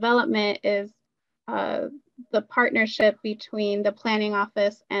development is the partnership between the planning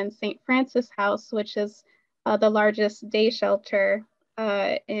office and St. Francis House, which is the largest day shelter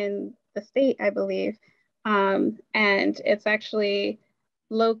in the state, I believe. And it's actually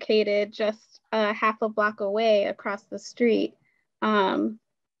located just half a block away across the street. And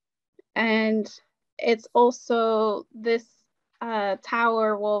it's also, this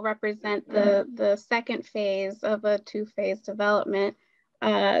tower will represent the second phase of a two-phase development.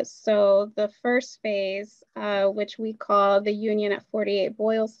 So the first phase, which we call the Union at 48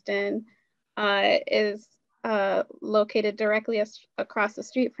 Boylston, is located directly across the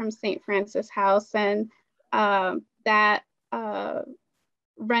street from St. Francis House, and that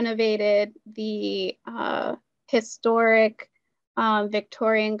renovated the historic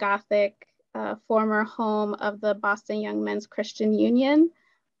Victorian Gothic former home of the Boston Young Men's Christian Union,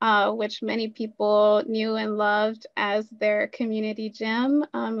 which many people knew and loved as their community gym,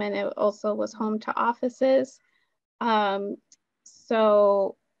 and it also was home to offices.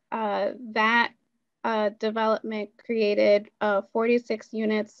 So that development created 46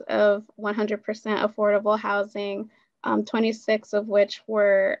 units of 100% affordable housing, 26 of which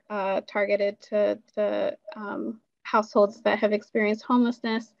were targeted to households that have experienced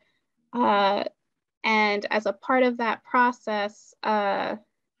homelessness. And as a part of that process,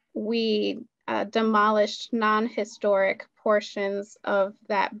 we demolished non-historic portions of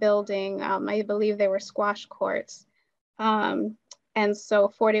that building. I believe they were squash courts. And so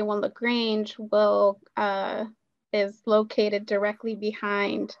 41 LaGrange is located directly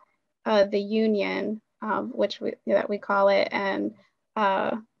behind the Union, which we call it, and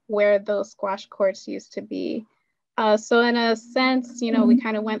where those squash courts used to be. So in a sense, we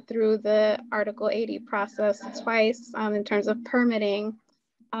kind of went through the Article 80 process twice in terms of permitting,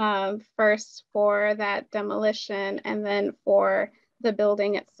 first for that demolition and then for the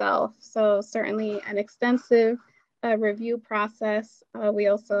building itself. So certainly an extensive review process. We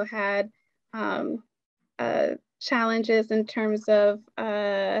also had challenges in terms of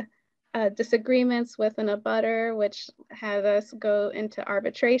disagreements with an abutter, which had us go into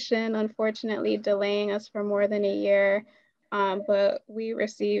arbitration, unfortunately delaying us for more than a year. But we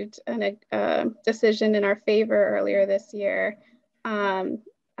received a decision in our favor earlier this year. And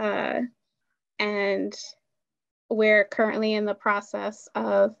we're currently in the process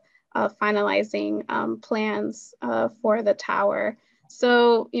of finalizing plans for the tower.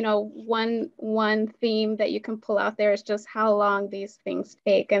 So, one theme that you can pull out there is just how long these things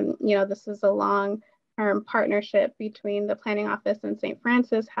take. And, this is a long-term partnership between the planning office and St.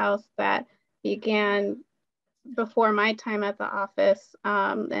 Francis House that began before my time at the office.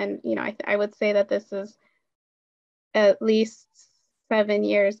 And, I would say that this is at least 7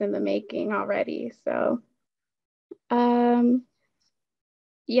 years in the making already. So,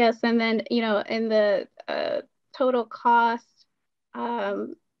 yes, and then, in the total cost,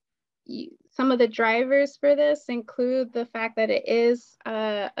 some of the drivers for this include the fact that it is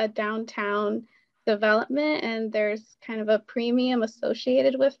a downtown development, and there's kind of a premium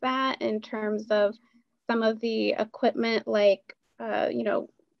associated with that in terms of some of the equipment like,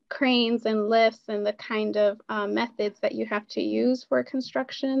 cranes and lifts and the kind of methods that you have to use for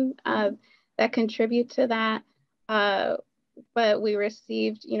construction that contribute to that. But we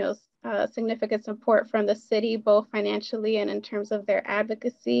received, significant support from the city, both financially and in terms of their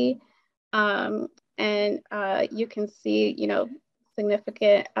advocacy. And you can see,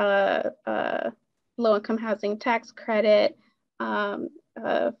 significant low-income housing tax credit,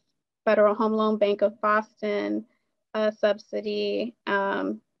 Federal Home Loan Bank of Boston subsidy,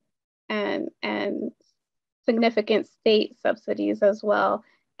 and significant state subsidies as well.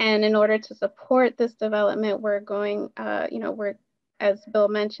 And in order to support this development, we're going, as Bill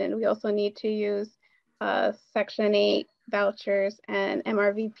mentioned, we also need to use Section 8 vouchers and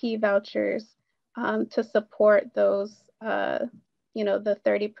MRVP vouchers to support those, the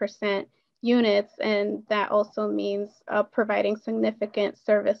 30% units. And that also means providing significant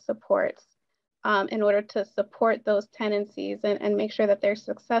service supports in order to support those tenancies and make sure that they're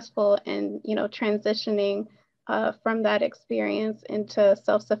successful in, transitioning from that experience into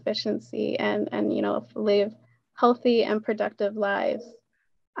self-sufficiency and live healthy and productive lives.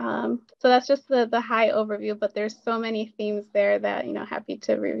 So that's just the high overview, but there's so many themes there that, happy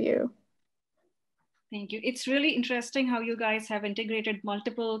to review. Thank you. It's really interesting how you guys have integrated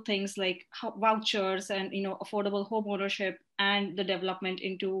multiple things like vouchers and affordable home ownership and the development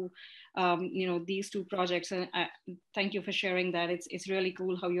into these two projects. And thank you for sharing that. It's really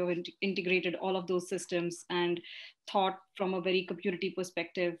cool how you've integrated all of those systems and thought from a very community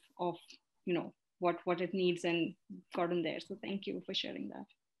perspective of, what it needs and gotten there. So thank you for sharing that.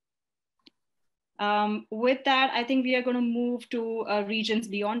 With that, I think we are going to move to regions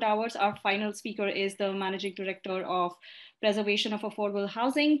beyond ours. Our final speaker is the Managing Director of Preservation of Affordable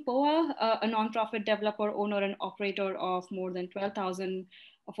Housing, POA, a nonprofit developer, owner, and operator of more than 12,000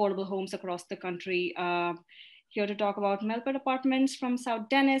 affordable homes across the country. Here to talk about Melpert Apartments from South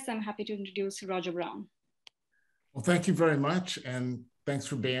Dennis, I'm happy to introduce Roger Brown. Well, thank you very much. And thanks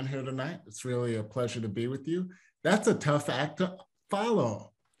for being here tonight. It's really a pleasure to be with you. That's a tough act to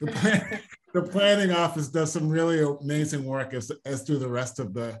follow. The planning office does some really amazing work, as do the rest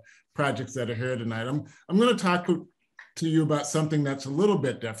of the projects that are here tonight. I'm going to talk to you about something that's a little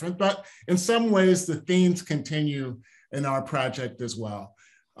bit different, but in some ways the themes continue in our project as well.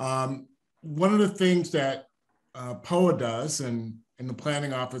 One of the things that POA does, and in the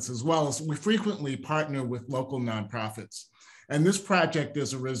planning office as well, is we frequently partner with local nonprofits. And this project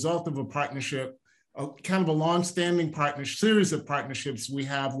is a result of a partnership, kind of a long-standing series of partnerships we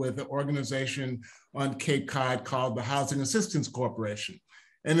have with an organization on Cape Cod called the Housing Assistance Corporation.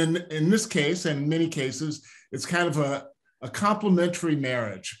 And in this case, and in many cases, it's kind of a complementary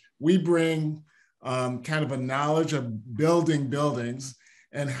marriage. We bring kind of a knowledge of building buildings,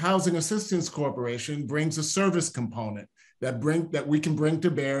 and Housing Assistance Corporation brings a service component that we can bring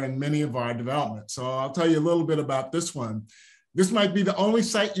to bear in many of our developments. So I'll tell you a little bit about this one. This might be the only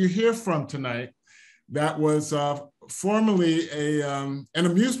site you hear from tonight that was formerly an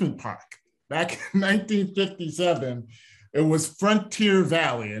amusement park. Back in 1957, it was Frontier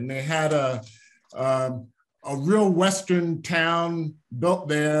Valley, and they had a real Western town built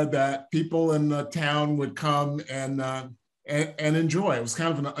there that people in the town would come and enjoy. It was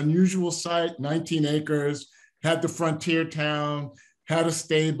kind of an unusual site, 19 acres, had the frontier town, had a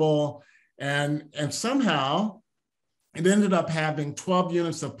stable, and somehow it ended up having 12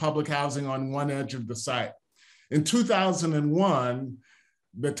 units of public housing on one edge of the site. In 2001,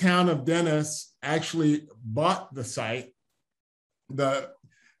 the town of Dennis actually bought the site. The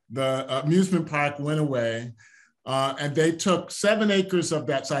amusement park went away, and they took 7 acres of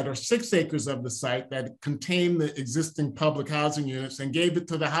that site, or 6 acres of the site that contained the existing public housing units, and gave it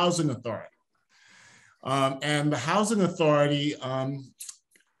to the Housing Authority. And the Housing Authority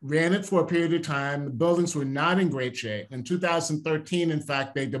ran it for a period of time. The buildings were not in great shape. In 2013, in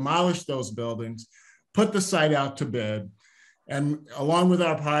fact, they demolished those buildings, put the site out to bid, and along with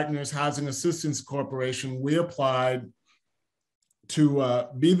our partners, Housing Assistance Corporation, we applied to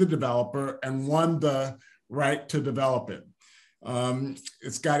be the developer and won the right to develop it.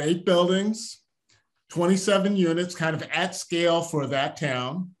 It's got 8 buildings, 27 units, kind of at scale for that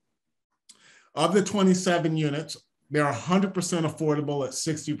town. Of the 27 units, they're 100% affordable at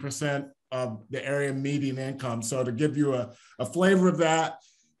 60% of the area median income. So to give you a flavor of that,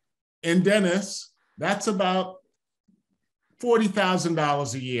 in Dennis, that's about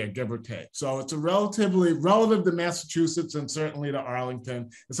 $40,000 a year, give or take. So it's a relative to Massachusetts and certainly to Arlington,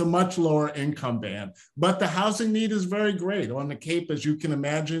 it's a much lower income band. But the housing need is very great. On the Cape, as you can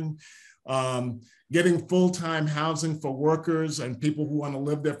imagine, getting full-time housing for workers and people who want to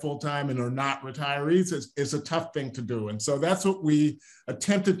live there full-time and are not retirees is a tough thing to do. And so that's what we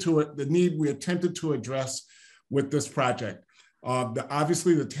attempted to address with this project.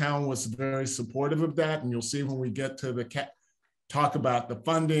 Obviously, the town was very supportive of that, and you'll see when we get to talk about the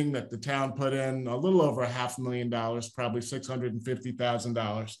funding that the town put in, a little over $500,000, probably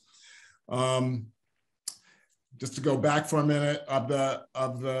 $650,000. Just to go back for a minute, of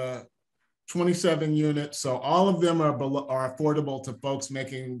the 27 units, so all of them are affordable to folks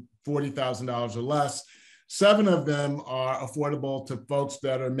making $40,000 or less. 7 of them are affordable to folks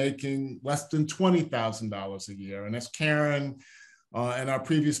that are making less than $20,000 a year. And as Karen and our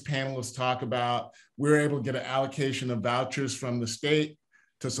previous panelists talk about, we're able to get an allocation of vouchers from the state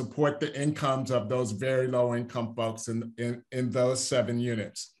to support the incomes of those very low income folks in those 7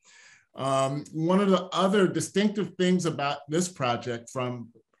 units. One of the other distinctive things about this project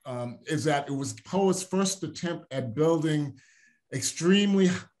is that it was POA's first attempt at building extremely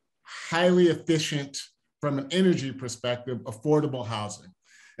highly efficient, from an energy perspective, affordable housing.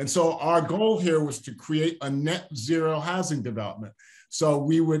 And so our goal here was to create a net zero housing development. So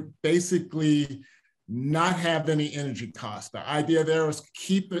we would basically not have any energy costs. The idea there was to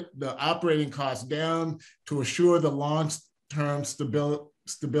keep the operating costs down to assure the long-term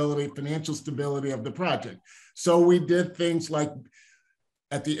stability, financial stability of the project. So we did things like,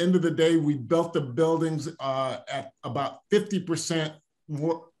 at the end of the day, we built the buildings at about 50%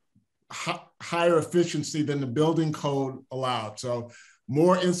 more higher efficiency than the building code allowed. So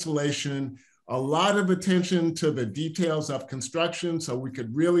more insulation, a lot of attention to the details of construction so we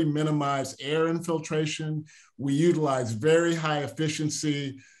could really minimize air infiltration. We utilize very high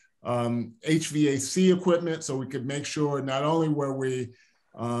efficiency HVAC equipment so we could make sure not only were we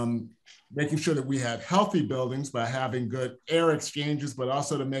making sure that we had healthy buildings by having good air exchanges, but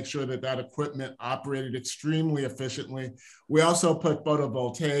also to make sure that that equipment operated extremely efficiently. We also put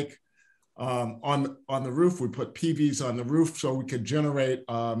photovoltaic on the roof. We put PVs on the roof so we could generate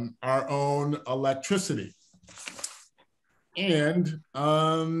our own electricity. And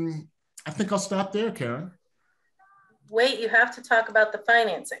I think I'll stop there, Karen. Wait, you have to talk about the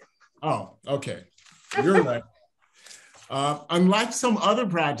financing. Oh, okay. You're right. Unlike some other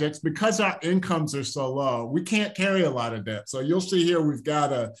projects, because our incomes are so low, we can't carry a lot of debt. So you'll see here we've got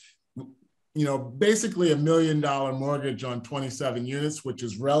basically $1 million mortgage on 27 units, which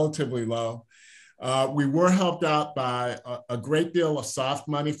is relatively low. We were helped out by a great deal of soft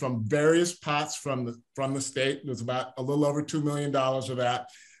money from various pots from the state. There's about a little over $2 million of that.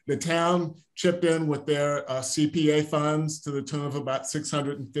 The town chipped in with their CPA funds to the tune of about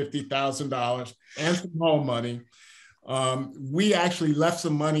 $650,000 and some home money. We actually left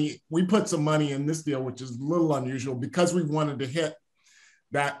some money. We put some money in this deal, which is a little unusual because we wanted to hit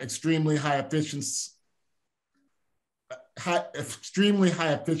that extremely high efficiency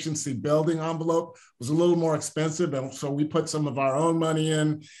building envelope. Was a little more expensive, and so we put some of our own money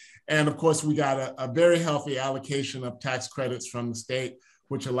in. And of course, we got a very healthy allocation of tax credits from the state,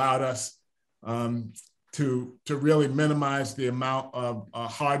 which allowed us to really minimize the amount of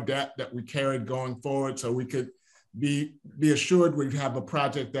hard debt that we carried going forward, so we could be assured we'd have a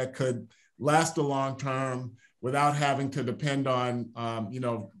project that could last a long term without having to depend on,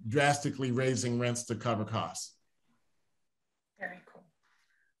 drastically raising rents to cover costs. Very cool.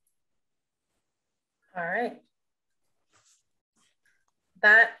 All right.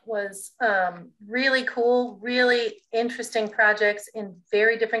 That was really cool, really interesting projects in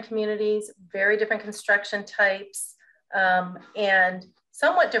very different communities, very different construction types, and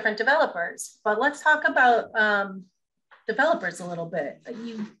somewhat different developers. But let's talk about developers a little bit.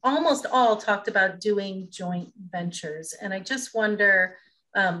 You almost all talked about doing joint ventures. And I just wonder,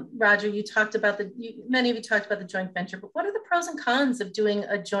 Roger, many of you talked about the joint venture, but what are the pros and cons of doing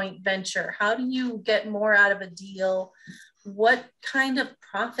a joint venture? How do you get more out of a deal? What kind of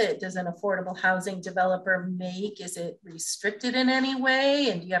profit does an affordable housing developer make? Is it restricted in any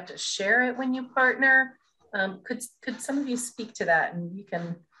way? And do you have to share it when you partner? Could some of you speak to that, and you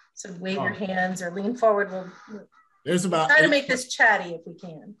can sort of wave your hands or lean forward. We'll try to make this chatty if we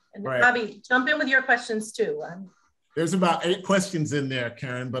can. And right. Bobby, jump in with your questions too. There's about 8 questions in there,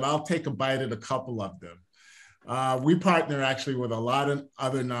 Karen, but I'll take a bite at a couple of them. We partner actually with a lot of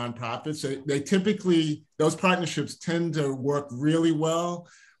other nonprofits. They typically, those partnerships tend to work really well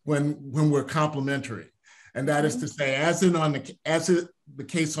when we're complementary. And that is to say, as is the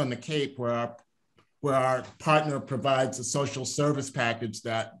case on the Cape, where our partner provides a social service package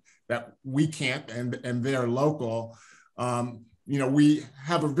that we can't, and they're local. We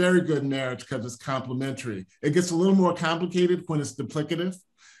have a very good marriage because it's complementary. It gets a little more complicated when it's duplicative.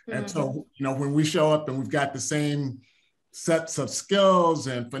 And so, when we show up and we've got the same sets of skills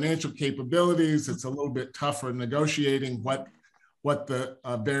and financial capabilities, it's a little bit tougher negotiating what the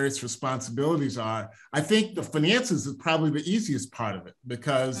various responsibilities are. I think the finances is probably the easiest part of it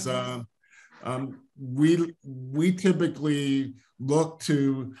because we typically look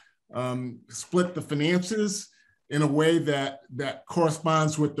to split the finances in a way that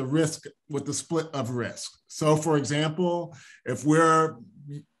corresponds with the risk, with the split of risk. So, for example, if we're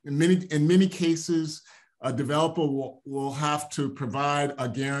in many cases, a developer will have to provide a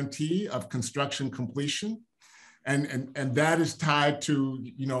guarantee of construction completion, and that is tied to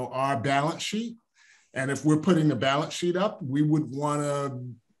our balance sheet. And if we're putting the balance sheet up, we would want to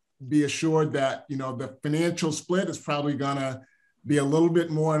be assured that the financial split is probably going to be a little bit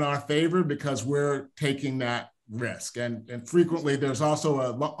more in our favor because we're taking that risk. And frequently there's also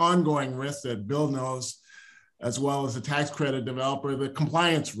an ongoing risk that Bill knows, as well as the tax credit developer, the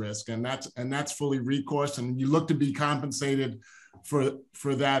compliance risk, and that's fully recourse, and you look to be compensated for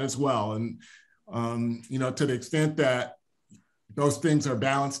that as well. And to the extent that those things are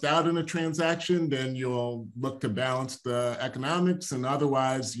balanced out in a transaction, then you'll look to balance the economics, and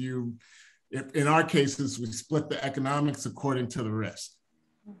otherwise in our cases, we split the economics according to the risk.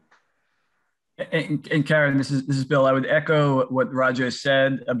 And Karen, this is Bill. I would echo what Roger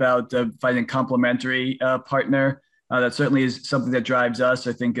said about finding complementary partner. That certainly is something that drives us.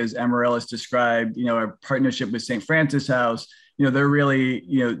 I think, as Amaryllis described, our partnership with St. Francis House, they're really,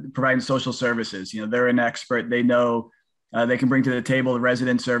 providing social services. They're an expert. They know, they can bring to the table the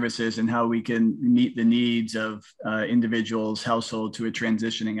resident services and how we can meet the needs of individuals, households who are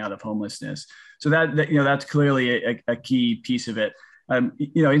transitioning out of homelessness. So that's clearly a key piece of it.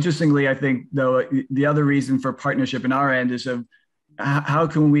 Interestingly, I think though, the other reason for partnership in our end is of how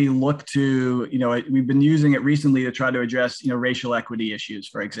can we look to, we've been using it recently to try to address, racial equity issues,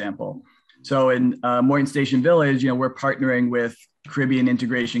 for example. So in Morton Station Village, we're partnering with Caribbean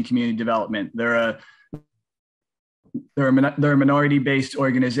Integration Community Development. They're a minority-based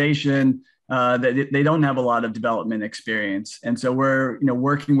organization that they don't have a lot of development experience. And so we're,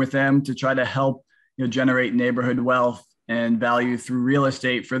 working with them to try to help, generate neighborhood wealth and value through real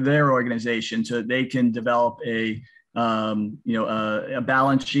estate for their organization so that they can develop a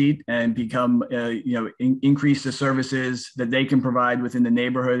balance sheet and become, increase the services that they can provide within the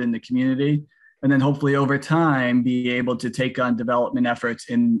neighborhood and the community. And then hopefully over time, be able to take on development efforts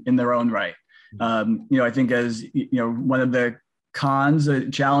in their own right. I think as, one of the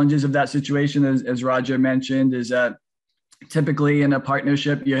challenges of that situation, as Roger mentioned, is that typically in a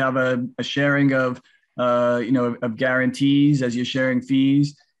partnership, you have a sharing of guarantees as you're sharing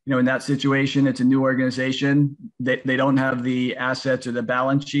fees. In that situation, it's a new organization. They don't have the assets or the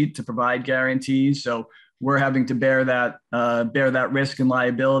balance sheet to provide guarantees. So we're having to bear that risk and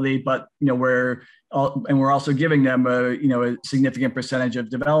liability, but, we're also giving them a significant percentage of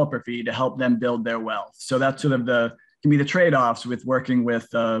developer fee to help them build their wealth. So that's sort of can be the trade-offs with working with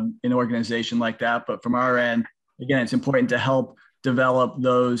an organization like that. But from our end, again, it's important to help develop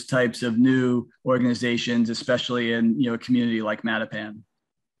those types of new organizations, especially in a community like Mattapan.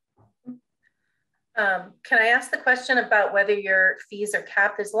 Can I ask the question about whether your fees are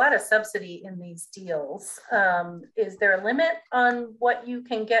capped? There's a lot of subsidy in these deals. Is there a limit on what you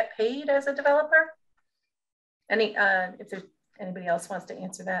can get paid as a developer? If there's anybody else wants to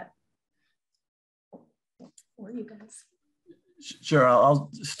answer that, or you guys? Sure, I'll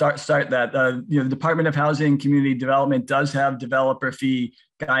start that. The Department of Housing and Community Development does have developer fee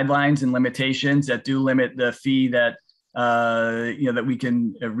guidelines and limitations that do limit the fee that that we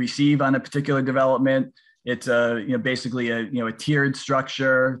can receive on a particular development. It's basically a tiered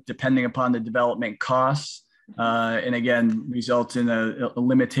structure depending upon the development costs, and again results in a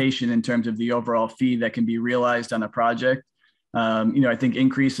limitation in terms of the overall fee that can be realized on a project. I think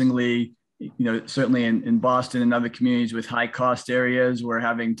increasingly, certainly in Boston and other communities with high cost areas, we're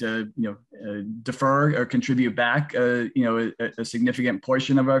having to defer or contribute back a significant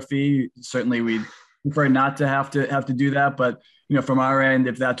portion of our fee. Certainly we prefer not to have to do that, but from our end,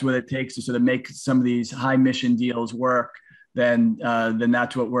 if that's what it takes to sort of make some of these high mission deals work, then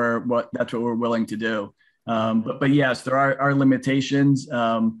that's what we're willing to do. But yes, there are limitations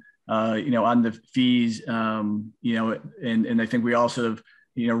on the fees, and I think we also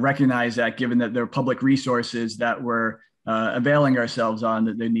recognize that given that there are public resources that we're availing ourselves on,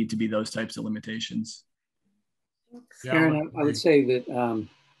 that there need to be those types of limitations. Karen, I would say that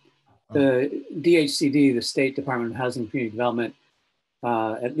the DHCD, the State Department of Housing and Community Development,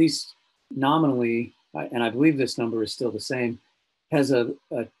 at least nominally, and I believe this number is still the same, has a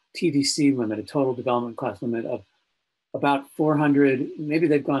TDC limit, a total development cost limit of about 400, maybe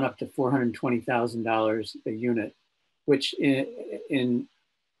they've gone up to $420,000 a unit, which in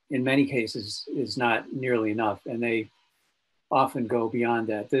many cases is not nearly enough, and they often go beyond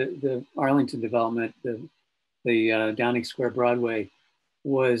that. The Arlington development, the Downing Square Broadway,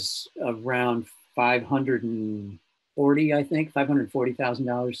 was around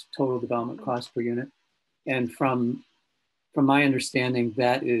 $540,000 total development cost per unit. And from my understanding,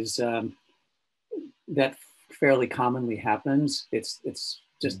 that is that fairly commonly happens. It's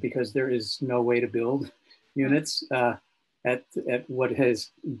just because there is no way to build units at what has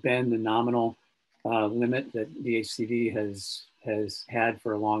been the nominal limit that the HCD has had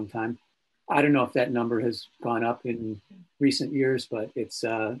for a long time. I don't know if that number has gone up in recent years, but it's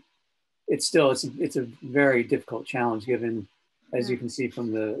a very difficult challenge given, as you can see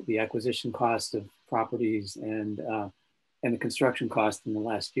from the acquisition cost of properties and the construction cost in the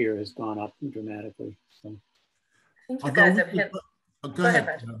last year has gone up dramatically. So. I think you guys have hit. Go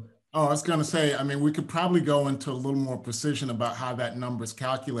ahead. Oh, I was going to say, I mean, we could probably go into a little more precision about how that number is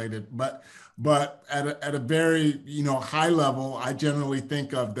calculated, but at a very high level, I generally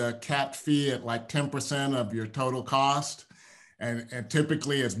think of the capped fee at like 10% of your total cost, and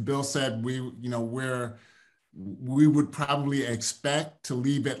typically, as Bill said, we would probably expect to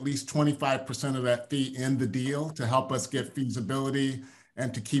leave at least 25% of that fee in the deal to help us get feasibility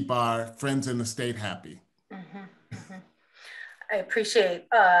and to keep our friends in the state happy. Mm-hmm, mm-hmm. I appreciate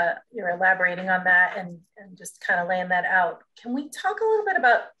your elaborating on that and just kind of laying that out. Can we talk a little bit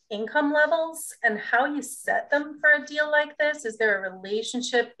about income levels and how you set them for a deal like this? Is there a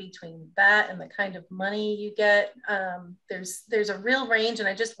relationship between that and the kind of money you get? There's a real range, and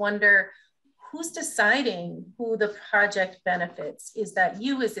I just wonder who's deciding who the project benefits? Is that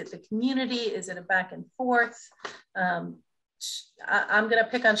you? Is it the community? Is it a back and forth? I'm going to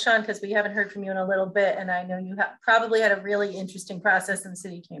pick on Sean because we haven't heard from you in a little bit, and I know you have probably had a really interesting process in the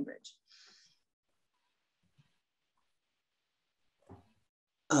city of Cambridge.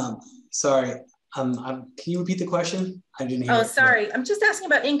 Sorry, can you repeat the question? I didn't hear. Oh, sorry. I'm just asking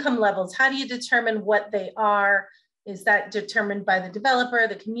about income levels. How do you determine what they are? Is that determined by the developer,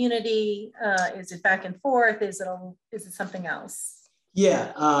 the community? Is it back and forth? Is it something else?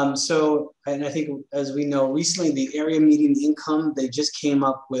 Yeah, so, and I think as we know, recently the area median income, they just came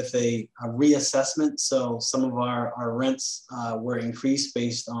up with a reassessment. So some of our rents were increased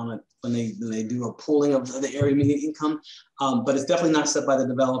based on it when they do a pooling of the area median income, but it's definitely not set by the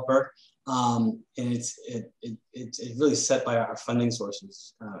developer. And it's really set by our funding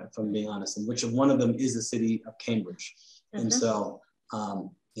sources, if I'm being honest, and which one of them is the city of Cambridge. Mm-hmm. And so,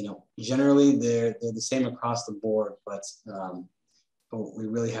 you know, generally they're the same across the board, but we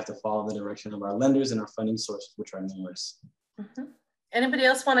really have to follow the direction of our lenders and our funding sources, which are numerous. Mm-hmm. Anybody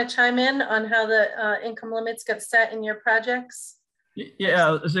else want to chime in on how the income limits get set in your projects?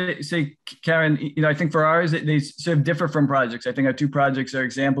 Yeah, say Karen, you know, I think for ours, they sort of differ from projects. I think our two projects are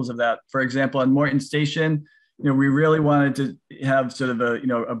examples of that. For example, on Morton Station, you know, we really wanted to have sort of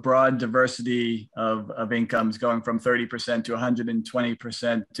a broad diversity of incomes going from 30% to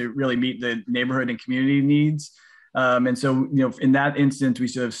 120% to really meet the neighborhood and community needs. And so, you know, in that instance, we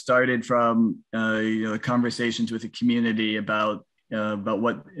sort of started from, conversations with the community about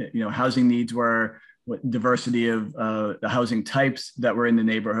what, housing needs were, what diversity of the housing types that were in the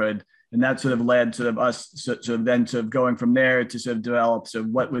neighborhood. And that sort of led sort of us then going from there to sort of develop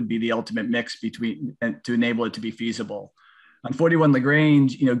what would be the ultimate mix between to enable it to be feasible. On 41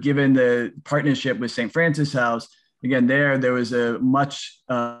 LaGrange, you know, given the partnership with St. Francis House, again, there was a much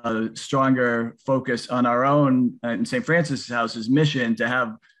stronger focus on our own and St. Francis House's mission to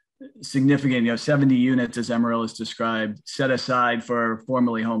have significant, 70 units, as Emerald has described, set aside for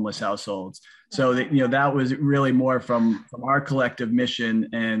formerly homeless households. So that, that was really more from our collective mission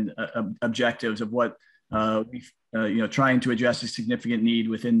and objectives of what trying to address a significant need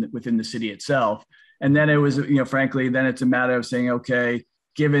within the city itself. And then it was, frankly, then it's a matter of saying, okay,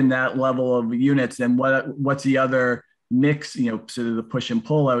 given that level of units, then what's the other mix, sort of the push and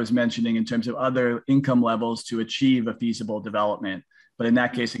pull I was mentioning in terms of other income levels to achieve a feasible development. But in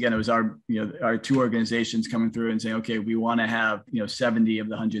that case, again, it was our two organizations coming through and saying, okay, we want to have, 70 of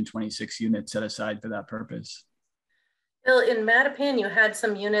the 126 units set aside for that purpose. Bill, in Mattapan, you had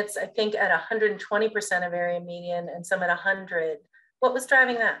some units, I think, at 120% of area median and some at 100. What was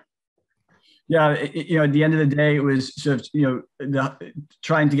driving that? Yeah, at the end of the day, it was sort of,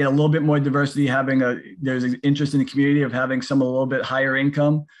 trying to get a little bit more diversity, there's an interest in the community of having some a little bit higher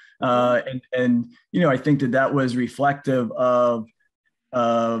income. And I think that was reflective of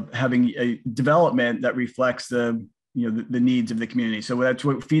having a development that reflects the needs of the community. So that's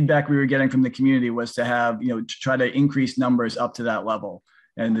what feedback we were getting from the community was to have, to try to increase numbers up to that level.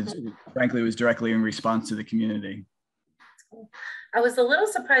 And frankly, it was directly in response to the community. I was a little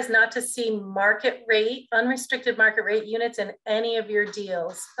surprised not to see unrestricted market rate units in any of your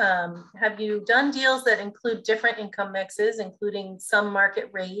deals. Have you done deals that include different income mixes, including some market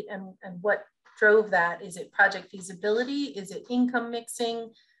rate, and what drove that? Is it project feasibility? Is it income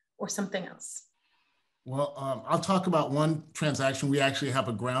mixing or something else? Well, I'll talk about one transaction. We actually have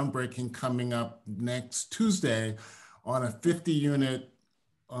a groundbreaking coming up next Tuesday on a 50-unit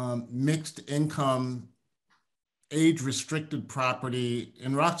mixed income age-restricted property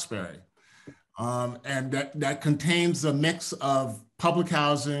in Roxbury. And that contains a mix of public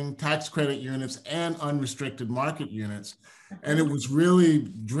housing, tax credit units, and unrestricted market units. And it was really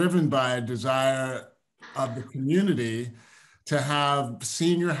driven by a desire of the community to have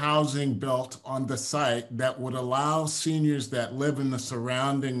senior housing built on the site that would allow seniors that live in the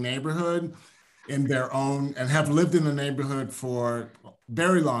surrounding neighborhood in their own, and have lived in the neighborhood for a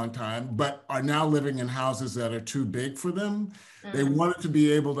very long time, but are now living in houses that are too big for them. They wanted to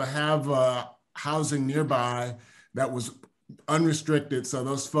be able to have housing nearby that was unrestricted, so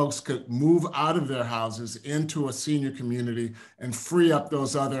those folks could move out of their houses into a senior community and free up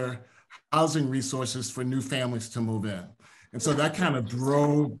those other housing resources for new families to move in. And so that kind of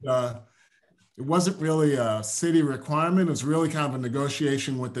drove it wasn't really a city requirement. It was really kind of a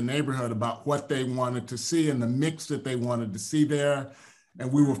negotiation with the neighborhood about what they wanted to see and the mix that they wanted to see there.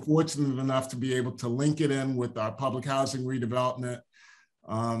 And we were fortunate enough to be able to link it in with our public housing redevelopment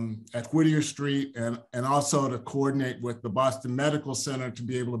at Whittier Street, and also to coordinate with the Boston Medical Center to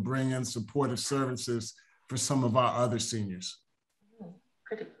be able to bring in supportive services for some of our other seniors.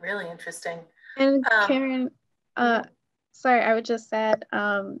 Really interesting. And Karen, sorry, I would just add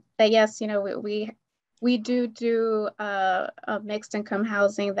that yes, you know, we do a mixed income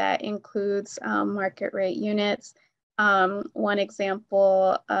housing that includes market rate units. One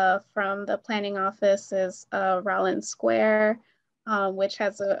example from the planning office is Rollins Square, which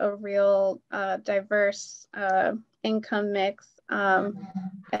has a real diverse income mix, you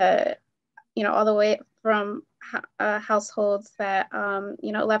know, all the way from households that,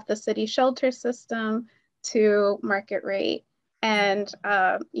 you know, left the city shelter system to market rate. And,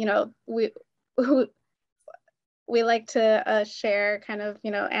 you know, we like to share kind of,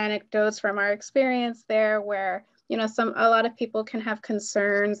 you know, anecdotes from our experience there where, you know, a lot of people can have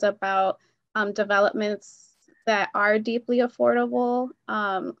concerns about developments that are deeply affordable,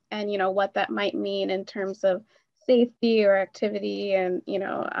 and, you know, what that might mean in terms of safety or activity and, you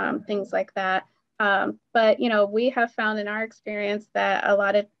know, things like that. But, you know, we have found in our experience that a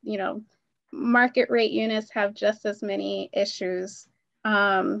lot of, you know, market rate units have just as many issues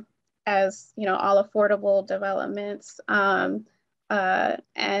as, you know, all affordable developments, and,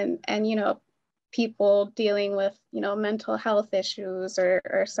 you know, people dealing with, you know, mental health issues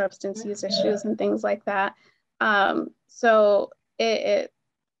or substance use issues and things like that. So it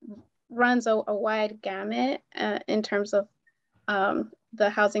runs a wide gamut in terms of the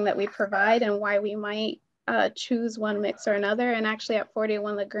housing that we provide and why we might choose one mix or another. And actually at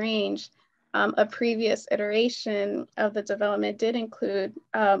 41 LaGrange, a previous iteration of the development did include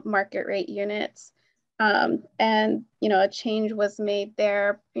market rate units. And, you know, a change was made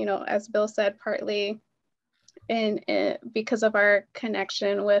there, you know, as Bill said, partly because of our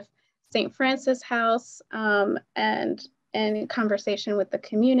connection with St. Francis House and in conversation with the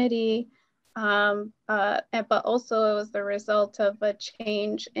community. But also it was the result of a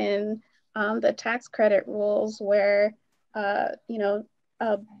change in the tax credit rules where, you know,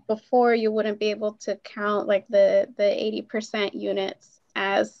 before you wouldn't be able to count like the 80% units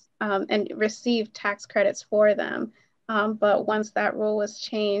as and receive tax credits for them. But once that rule was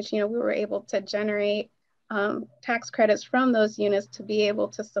changed, you know, we were able to generate tax credits from those units to be able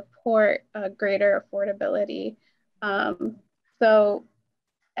to support greater affordability. So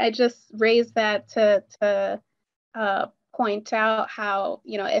I just raised that to point out how,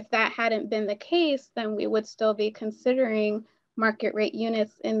 you know, if that hadn't been the case, then we would still be considering market rate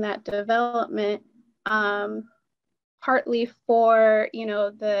units in that development, partly for, you know,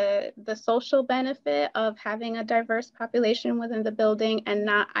 the social benefit of having a diverse population within the building and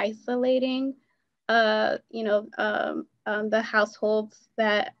not isolating, you know, the households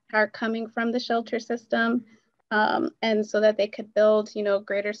that are coming from the shelter system, and so that they could build, you know,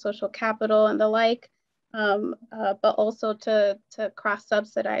 greater social capital and the like, but also to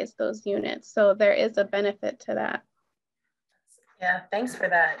cross-subsidize those units. So there is a benefit to that. Yeah, thanks for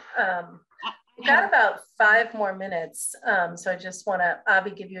that. We've got about 5 more minutes. So I just want to,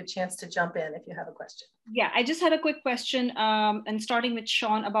 Abby, give you a chance to jump in if you have a question. Yeah, I just had a quick question, and starting with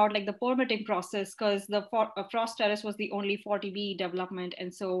Sean about like the permitting process, because the Frost Terrace was the only 40B development.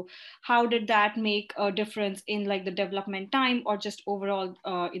 And so how did that make a difference in like the development time or just overall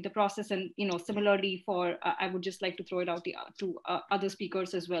in the process? And, you know, similarly for, I would just like to throw it out to other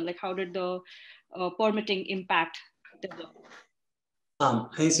speakers as well. Like how did the permitting impact development? I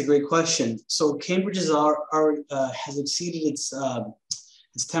think it's a great question. So Cambridge has exceeded its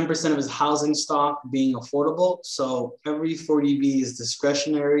 10% of its housing stock being affordable. So every 40B is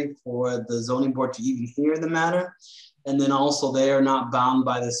discretionary for the zoning board to even hear the matter. And then also they are not bound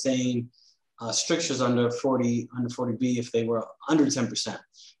by the same strictures under 40B if they were under 10%.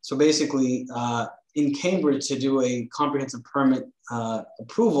 So basically in Cambridge to do a comprehensive permit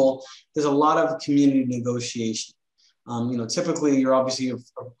approval, there's a lot of community negotiation. You know, typically you're obviously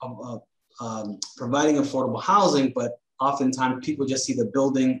providing affordable housing, but oftentimes people just see the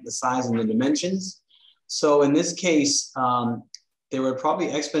building, the size and the dimensions. So in this case, there were probably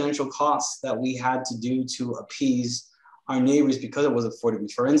exponential costs that we had to do to appease our neighbors because it was affordable.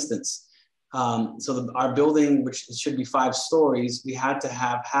 For instance, our building, which should be 5 stories, we had to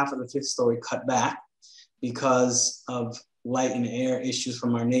have half of the 5th story cut back because of light and air issues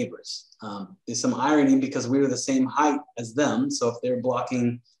from our neighbors. There's some irony because we were the same height as them. So if they're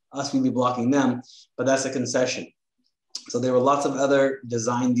blocking us, we'd be blocking them, but that's a concession. So there were lots of other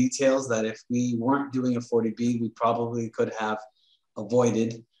design details that if we weren't doing a 40B, we probably could have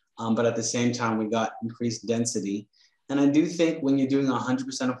avoided. But at the same time, we got increased density. And I do think when you're doing 100%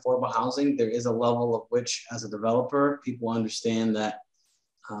 affordable housing, there is a level of which, as a developer, people understand that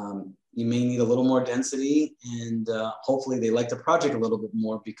you may need a little more density, and hopefully they like the project a little bit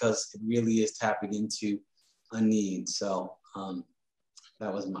more because it really is tapping into a need. So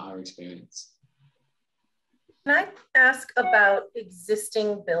that was our experience. Can I ask about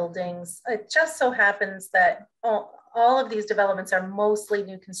existing buildings? It just so happens that all of these developments are mostly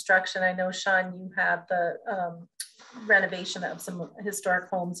new construction. I know, Sean, you have the renovation of some historic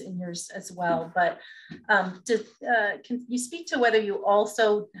homes in yours as well, but can you speak to whether you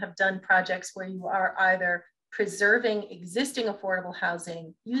also have done projects where you are either preserving existing affordable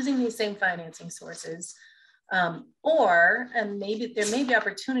housing using these same financing sources, and maybe there may be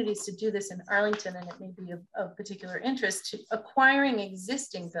opportunities to do this in Arlington, and it may be of particular interest, to acquiring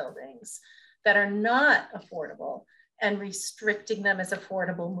existing buildings that are not affordable and restricting them as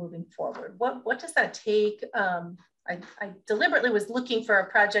affordable moving forward. What does that take? I deliberately was looking for a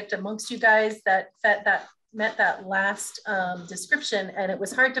project amongst you guys that met that last description, and it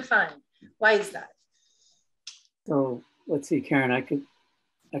was hard to find. Why is that? So let's see, Karen, I could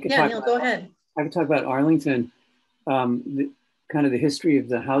yeah, Neil, go ahead. I could talk about Arlington. Kind of the history of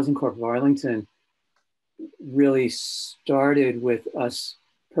the Housing Corp of Arlington really started with us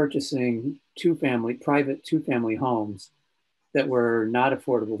purchasing private two-family homes that were not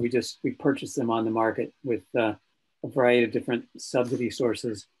affordable. We purchased them on the market with a variety of different subsidy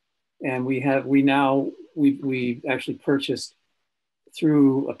sources. And we actually purchased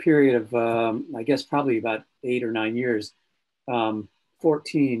through a period of, I guess, probably about 8 or 9 years,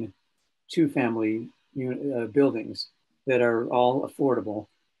 14 two-family buildings that are all affordable.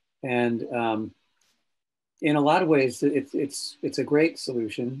 And in a lot of ways, it's a great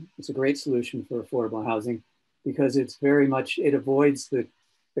solution. It's a great solution for affordable housing because it avoids the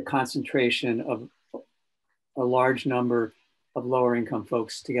concentration of a large number of lower income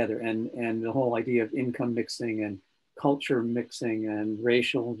folks together, and the whole idea of income mixing and culture mixing and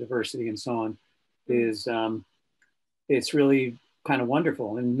racial diversity and so on is it's really kind of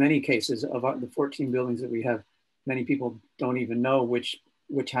wonderful. In many cases of the 14 buildings that we have, many people don't even know which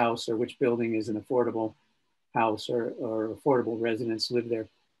house or which building is an affordable house or affordable residents live there.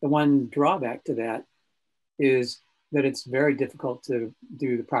 The one drawback to that is that it's very difficult to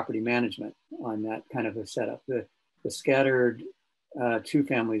do the property management on that kind of a setup. The scattered two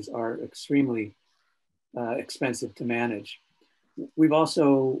families are extremely expensive to manage. We've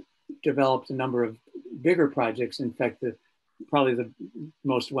also developed a number of bigger projects. In fact, probably the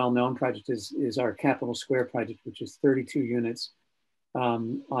most well-known project is our Capitol Square project, which is 32 units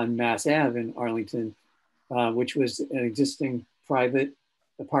on Mass Ave in Arlington, which was an existing private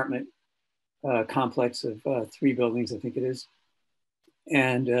apartment complex of 3 buildings, I think it is,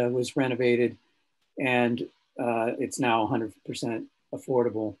 and was renovated, and it's now 100%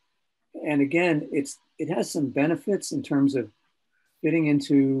 affordable. And again, it has some benefits in terms of fitting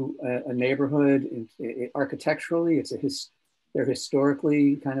into a neighborhood. Architecturally, they're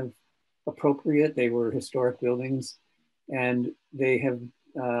historically kind of appropriate. They were historic buildings, and they have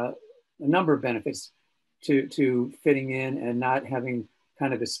a number of benefits to fitting in and not having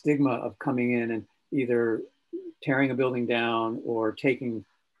kind of the stigma of coming in and either tearing a building down or taking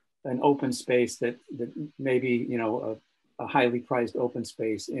an open space that maybe, a highly prized open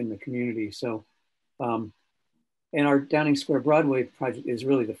space in the community. So, and our Downing Square Broadway project is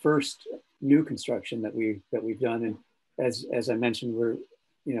really the first new construction that we've done. And as I mentioned,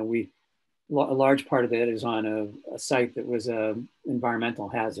 a large part of it is on a site that was an environmental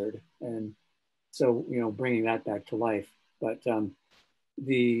hazard. And so, bringing that back to life. But there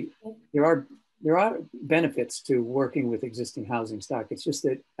are benefits to working with existing housing stock. It's just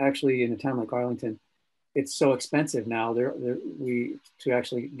that actually in a town like Arlington, it's so expensive now to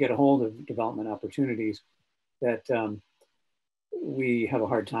actually get a hold of development opportunities that we have a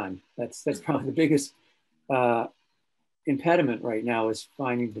hard time. That's probably the biggest impediment right now, is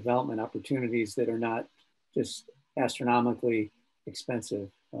finding development opportunities that are not just astronomically expensive.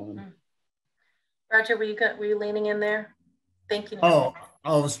 Roger, were you leaning in there? Thank you. Oh,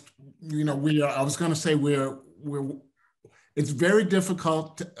 I was going to say it's very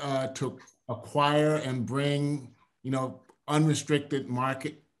difficult to acquire and bring, unrestricted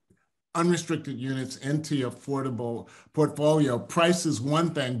units into your affordable portfolio. Price is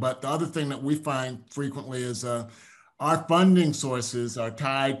one thing, but the other thing that we find frequently is our funding sources are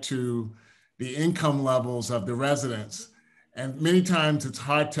tied to the income levels of the residents. And many times it's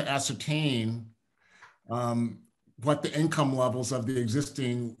hard to ascertain what the income levels of the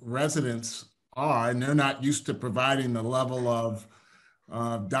existing residents are, and they're not used to providing the level of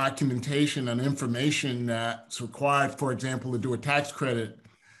documentation and information that's required, for example, to do a tax credit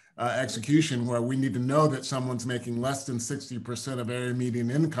execution, where we need to know that someone's making less than 60% of area median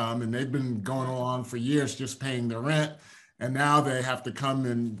income, and they've been going along for years just paying their rent, and now they have to come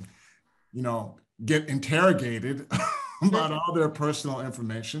and, you know, get interrogated about all their personal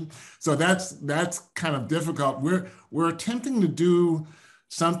information. So that's kind of difficult. We're attempting to do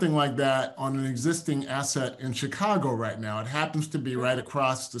something like that on an existing asset in Chicago right now. It happens to be right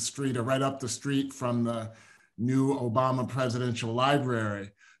across the street or right up the street from the new Obama Presidential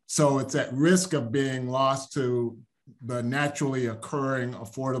Library. So it's at risk of being lost to the naturally occurring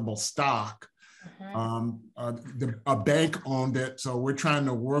affordable stock. A bank owned it, so we're trying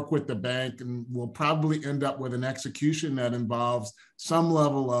to work with the bank, and we'll probably end up with an execution that involves some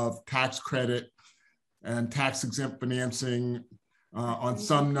level of tax credit and tax exempt financing on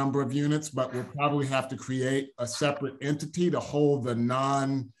some number of units, but we'll probably have to create a separate entity to hold the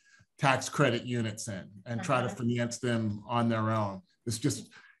non-tax credit units in and try to finance them on their own. It's just,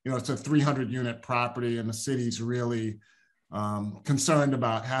 you know, it's a 300 unit property, and the city's really concerned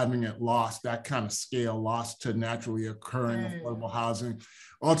about having it lost, that kind of scale lost to naturally occurring affordable housing.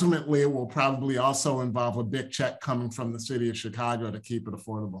 Ultimately, it will probably also involve a big check coming from the city of Chicago to keep it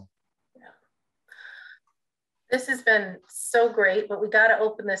affordable. Yeah. This has been so great, but we got to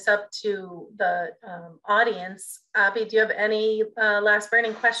open this up to the audience. Abby, do you have any last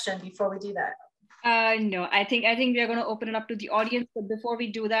burning question before we do that? No, I think we are going to open it up to the audience. But before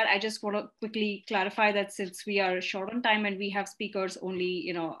we do that, I just want to quickly clarify that since we are short on time and we have speakers only,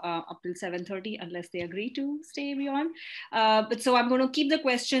 you know, up till 7:30, unless they agree to stay beyond. But so I'm going to keep the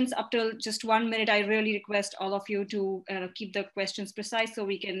questions up till just 1 minute. I really request all of you to keep the questions precise so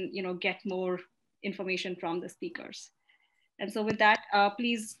we can, you know, get more information from the speakers. And so with that,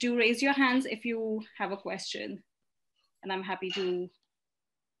 please do raise your hands if you have a question, and I'm happy to,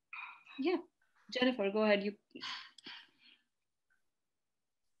 yeah. Jennifer, go ahead.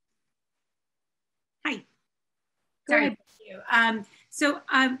 Hi. Sorry. Thank you. So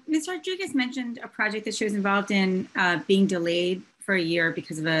Ms. Rodriguez mentioned a project that she was involved in being delayed for a year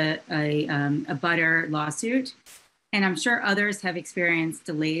because of a butter lawsuit. And I'm sure others have experienced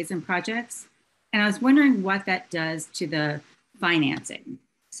delays in projects. And I was wondering what that does to the financing.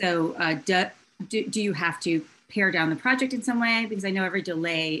 So do you have to pare down the project in some way? Because I know every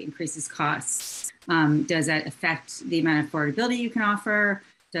delay increases costs. Does that affect the amount of affordability you can offer?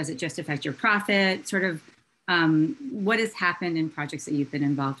 Does it just affect your profit? Sort of what has happened in projects that you've been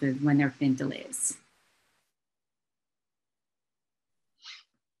involved with when there have been delays?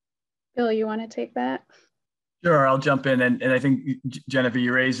 Bill, you want to take that? Sure, I'll jump in. And I think, Jennifer,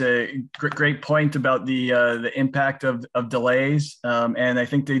 you raise a great point about the impact of delays. And I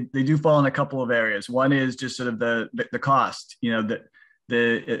think they do fall in a couple of areas. One is just sort of the cost, you know,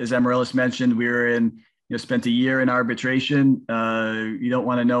 as Amaryllis mentioned, we were spent a year in arbitration. You don't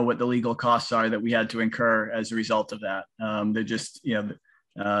want to know what the legal costs are that we had to incur as a result of that. They're just,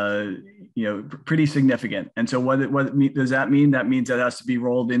 pretty significant. And so what does that mean? That means that has to be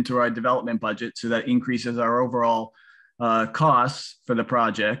rolled into our development budget. So that increases our overall costs for the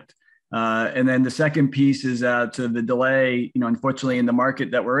project. And then the second piece is that the delay, unfortunately in the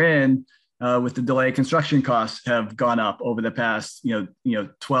market that we're in, with the delay, construction costs have gone up over the past,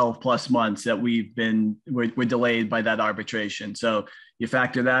 12 plus months that we're delayed by that arbitration. So you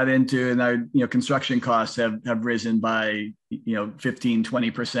factor that into, and our, construction costs have risen by, 15,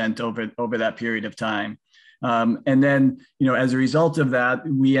 20% over that period of time. And then, as a result of that,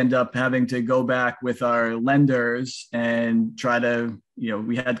 we end up having to go back with our lenders and try to,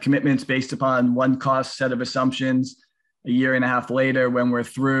 we had commitments based upon one cost set of assumptions. A year and a half later, when we're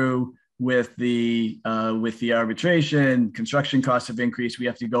through with the arbitration, construction costs have increased. We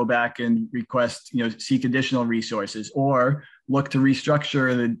have to go back and request, seek additional resources or look to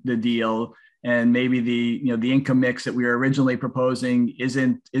restructure the deal. And maybe the income mix that we were originally proposing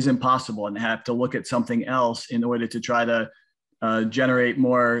isn't possible, and have to look at something else in order to try to generate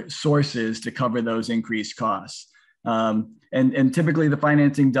more sources to cover those increased costs. And typically the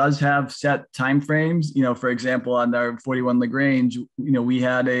financing does have set timeframes. For example, on our 41 LaGrange, we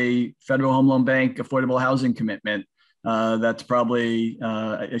had a Federal Home Loan Bank affordable housing commitment. That's probably,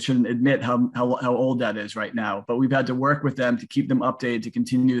 I shouldn't admit how old that is right now, but we've had to work with them to keep them updated, to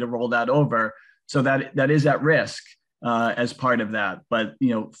continue to roll that over. So that is at risk as part of that. But,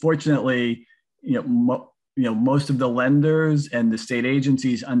 fortunately, most of the lenders and the state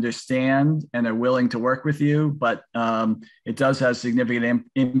agencies understand and are willing to work with you, but it does have significant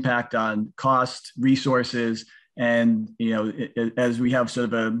impact on cost, resources, And as we have sort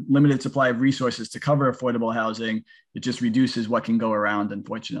of a limited supply of resources to cover affordable housing, it just reduces what can go around,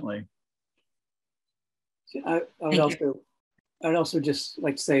 unfortunately. I would also just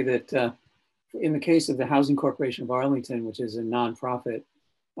like to say that in the case of the Housing Corporation of Arlington, which is a nonprofit,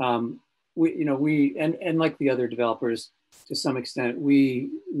 we like the other developers to some extent, we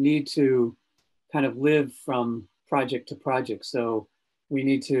need to kind of live from project to project. So we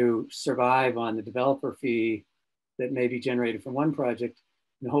need to survive on the developer fee that may be generated from one project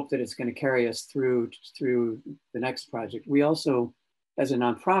and hope that it's going to carry us through the next project. We also, as a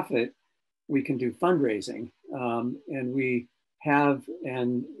nonprofit, we can do fundraising, and we have,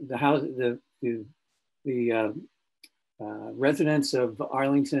 and the residents of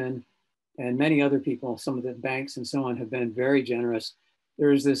Arlington and many other people, some of the banks and so on, have been very generous.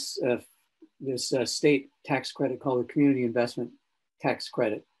 There is this state tax credit called the Community Investment Tax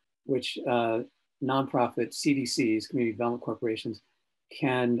Credit, which nonprofit CDCs, community development corporations,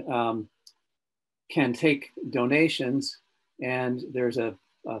 can take donations, and there's a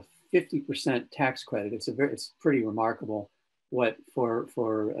 50% tax credit. It's pretty remarkable what for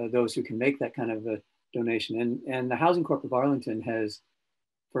those who can make that kind of a donation. And the Housing Corp of Arlington has,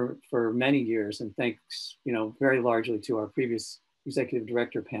 for many years, and thanks very largely to our previous executive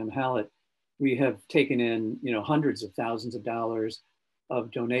director Pam Hallett, we have taken in hundreds of thousands of dollars of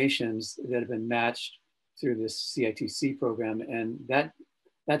donations that have been matched through this CITC program, and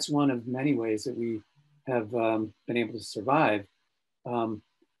that's one of many ways that we have been able to survive.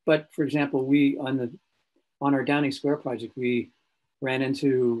 But for example, we on our Downing Square project, we ran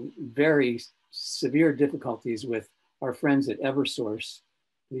into very severe difficulties with our friends at Eversource,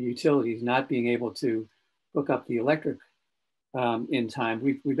 the utilities, not being able to hook up the electric in time.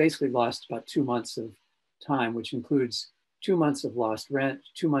 We basically lost about 2 months of time, which includes 2 months of lost rent,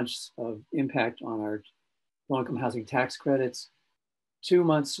 2 months of impact on our low-income housing tax credits, 2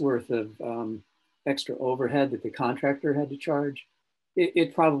 months worth of extra overhead that the contractor had to charge.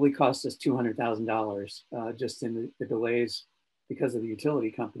 It probably cost us $200,000 just in the delays because of the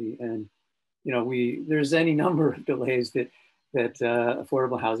utility company. And there's any number of delays that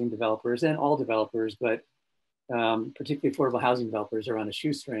affordable housing developers and all developers, but particularly affordable housing developers, are on a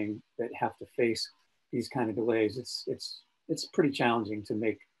shoestring that have to face these kind of delays. It's pretty challenging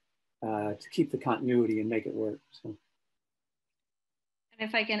to keep the continuity and make it work. So. And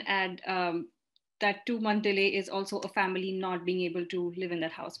if I can add, that 2 month delay is also a family not being able to live in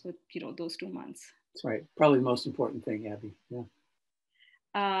that house for those 2 months. That's right. Probably the most important thing, Abby.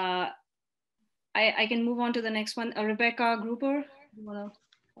 Yeah. I can move on to the next one. Rebecca Gruber, you wanna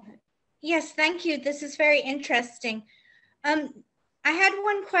go ahead? Yes, thank you. This is very interesting. I had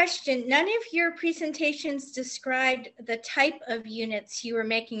one question. None of your presentations described the type of units you were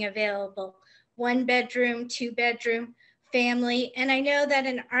making available: 1 bedroom, 2 bedroom, family. And I know that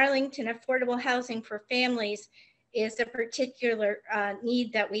in Arlington, affordable housing for families is a particular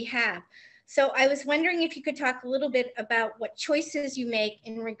need that we have. So I was wondering if you could talk a little bit about what choices you make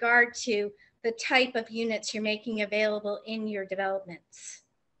in regard to the type of units you're making available in your developments.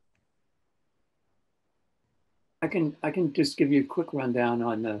 I can just give you a quick rundown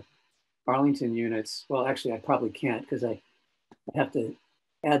on the Arlington units. Well, actually, I probably can't because I have to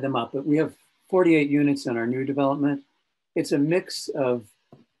add them up, but we have 48 units in our new development. It's a mix of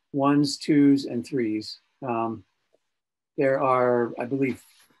 1s, 2s, and 3s. There are, I believe,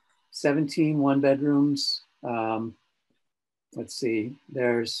 17 1-bedrooms. Let's see,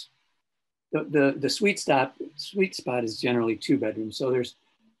 there's the sweet spot is generally 2 bedrooms. So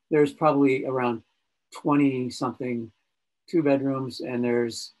there's probably around 20 something 2 bedrooms, and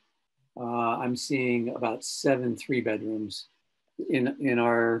there's I'm seeing about 7 3-bedrooms in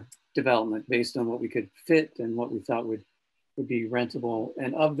our development based on what we could fit and what we thought would be rentable.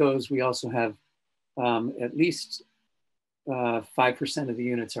 And of those, we also have at least 5% of the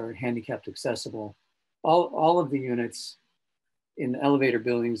units are handicapped accessible. All of the units in elevator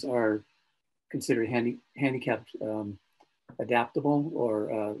buildings are considered handicapped adaptable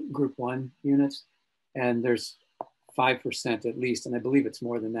or group 1 units. And there's 5% at least, and I believe it's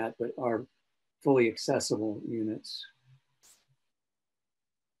more than that, but are fully accessible units.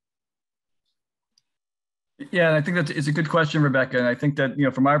 Yeah, I think it's a good question, Rebecca. And I think that,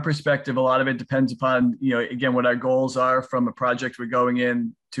 from our perspective, a lot of it depends upon, again, what our goals are from a project we're going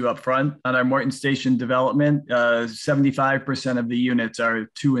in to upfront. On our Morton Station development, 75% of the units are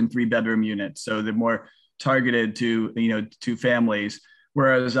 2 and 3 bedroom units. So they're more targeted to, to families.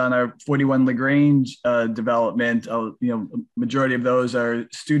 Whereas on our 41 LaGrange development, majority of those are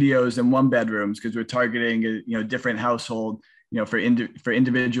studios and 1 bedrooms because we're targeting a different household for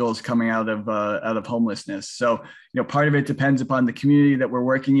individuals coming out of homelessness. So, part of it depends upon the community that we're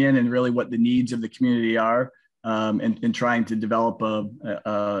working in and really what the needs of the community are, and trying to develop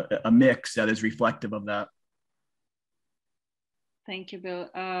a mix that is reflective of that. Thank you, Bill.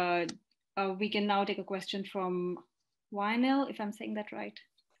 We can now take a question from Winell, if I'm saying that right.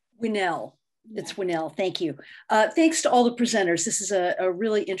 Winell. It's Winell. Thank you. Thanks to all the presenters. This is a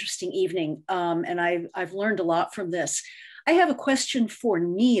really interesting evening, and I've learned a lot from this. I have a question for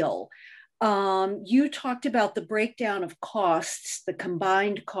Neil. You talked about the breakdown of costs, the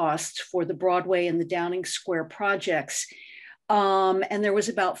combined costs for the Broadway and the Downing Square projects. And there was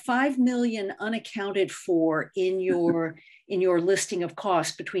about $5 million unaccounted for in your listing of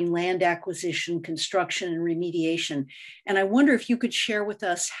costs between land acquisition, construction, and remediation. And I wonder if you could share with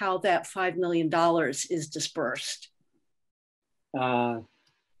us how that $5 million is dispersed.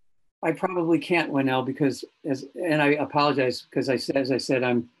 I probably can't, Winell, because and I apologize because as I said,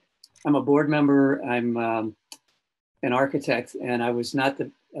 I'm a board member. I'm an architect, and I was not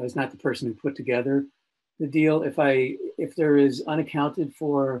the person who put together the deal. If there is unaccounted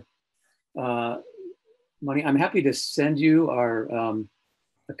for money, I'm happy to send you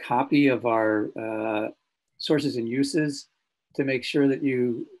a copy of our sources and uses to make sure that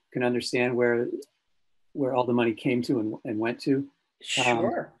you can understand where all the money came to and went to.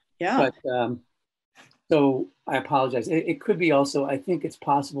 Sure. Yeah. But so I apologize. It could be also, I think it's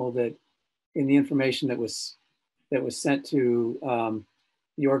possible that in the information that was sent to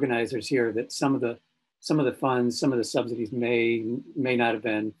the organizers here, that some of the funds, some of the subsidies may not have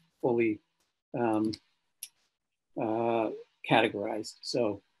been fully categorized.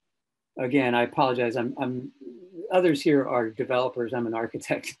 So again, I apologize. Others here are developers. I'm an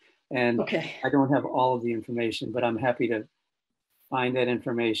architect, and okay. I don't have all of the information, but I'm happy to find that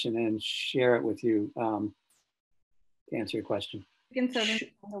information and share it with you to answer your question.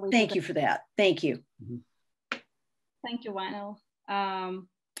 Thank you for that. Thank you. Mm-hmm. Thank you, Winell. And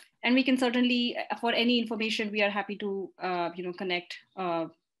we can certainly, for any information, we are happy to connect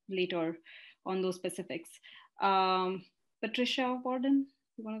later on those specifics. Patricia Borden,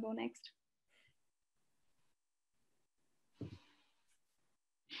 you want to go next?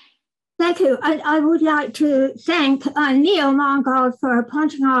 Thank you. I would like to thank Neil Mangold for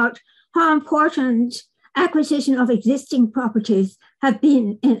pointing out how important acquisition of existing properties have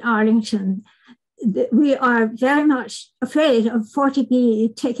been in Arlington. We are very much afraid of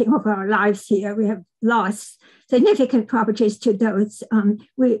 40B taking over our lives here. We have lost significant properties to those.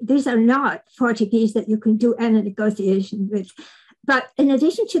 These are not 40Bs that you can do any negotiation with. But in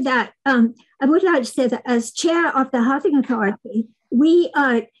addition to that, I would like to say that as chair of the Housing Authority, we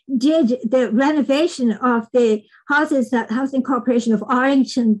did the renovation of the houses that Housing Corporation of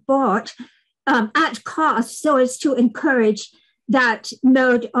Arlington bought at cost, so as to encourage that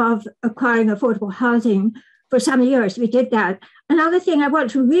mode of acquiring affordable housing for some years. We did that. Another thing, I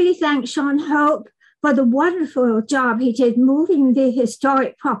want to really thank Sean Hope for the wonderful job he did moving the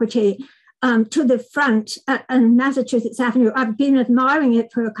historic property to the front on Massachusetts Avenue. I've been admiring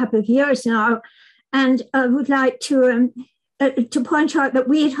it for a couple of years now, and I would like to point out that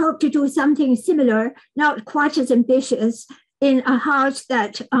we had hoped to do something similar, not quite as ambitious, in a house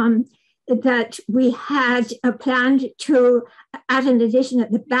that we had planned to add an addition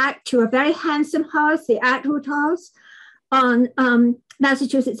at the back to a very handsome house, the Atwood House on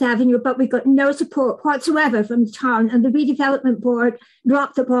Massachusetts Avenue, but we got no support whatsoever from the town, and the redevelopment board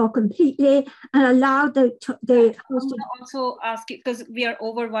dropped the ball completely and allowed the house to also ask you, because we are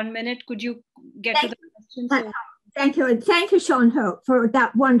over 1 minute, could you get to the question? Thank you, and thank you, Sean Hope, for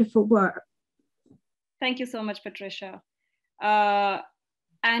that wonderful work. Thank you so much, Patricia.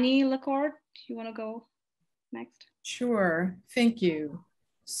 Annie Lacourt, you want to go next? Sure, thank you.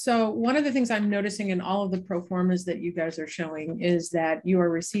 So one of the things I'm noticing in all of the pro formas that you guys are showing is that you are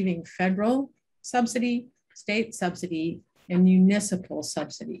receiving federal subsidy, state subsidy, and municipal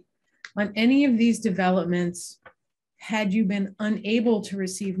subsidy. On any of these developments, had you been unable to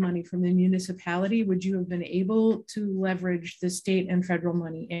receive money from the municipality, would you have been able to leverage the state and federal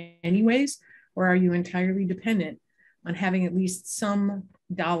money anyways? Or are you entirely dependent on having at least some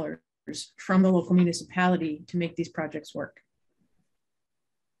dollars from the local municipality to make these projects work?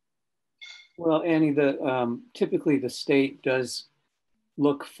 Well, Annie, typically the state does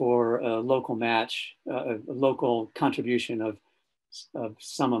look for a local match, a local contribution of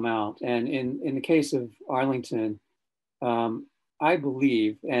some amount. And in the case of Arlington, I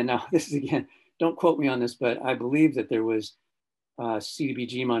believe, and now this is again, don't quote me on this, but I believe that there was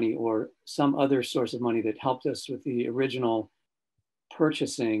CDBG money or some other source of money that helped us with the original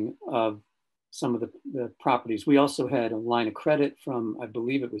purchasing of some of the properties. We also had a line of credit from, I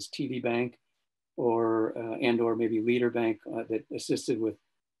believe it was TD Bank or maybe Leader Bank that assisted with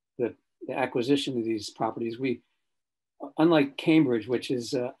the acquisition of these properties. We, unlike Cambridge, which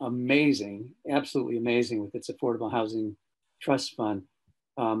is amazing, absolutely amazing with its affordable housing trust fund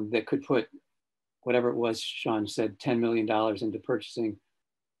that could put whatever it was, Sean said, $10 million into purchasing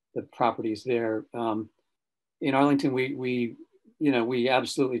the properties there. In Arlington, we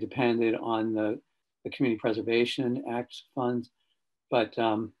absolutely depended on the Community Preservation Act funds, but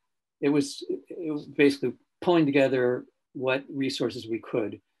it was basically pulling together what resources we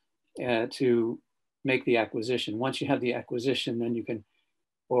could to make the acquisition. Once you have the acquisition, then you can,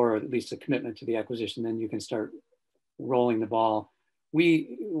 or at least a commitment to the acquisition, then you can start rolling the ball.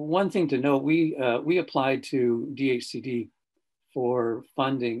 One thing to note, we applied to DHCD for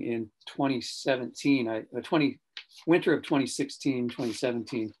funding in 2017, winter of 2016,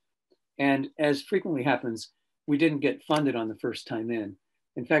 2017. And as frequently happens, we didn't get funded on the first time in.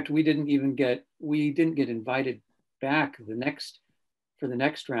 In fact, we didn't get invited back for the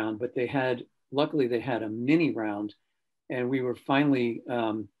next round, but luckily they had a mini round, and we were finally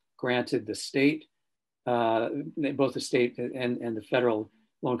granted the state, both the state and the federal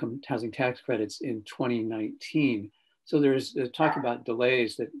low-income housing tax credits in 2019. So there's talk about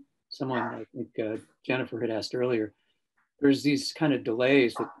delays that someone, I think Jennifer had asked earlier. There's these kind of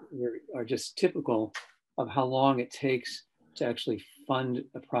delays that are just typical of how long it takes to actually fund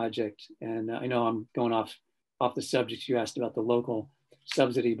a project. And I know I'm going off the subject. You asked about the local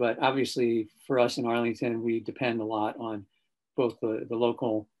subsidy, but obviously for us in Arlington, we depend a lot on both the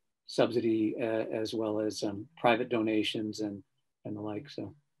local subsidy as well as private donations and the like.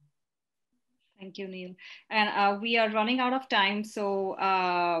 So. Thank you, Neil. And we are running out of time. So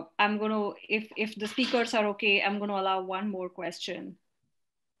I'm going to, if the speakers are okay, I'm going to allow one more question.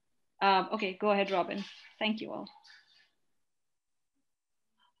 Okay, go ahead, Robin. Thank you all.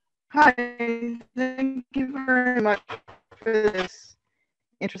 Hi, thank you very much for this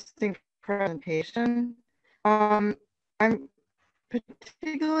interesting presentation. I'm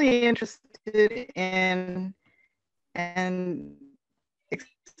particularly interested in and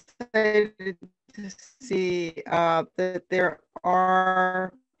excited to see that there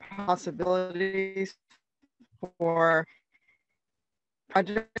are possibilities for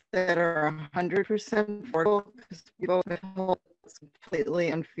projects that are 100% affordable, because people have told it's completely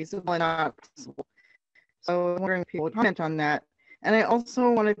unfeasible and not possible. So I'm wondering if people would comment on that. And I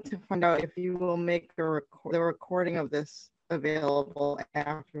also wanted to find out if you will make the recording of this available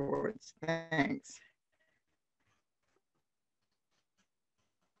afterwards. Thanks.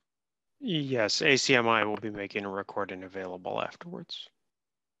 Yes, ACMi will be making a recording available afterwards.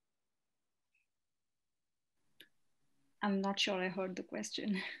 I'm not sure I heard the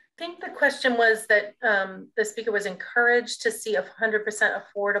question. I think the question was that the speaker was encouraged to see 100%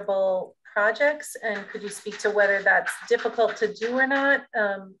 affordable projects, and could you speak to whether that's difficult to do or not?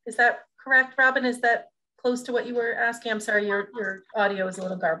 Is that correct, Robin? Is that close to what you were asking? I'm sorry, your audio is a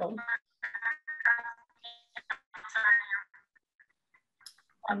little garbled.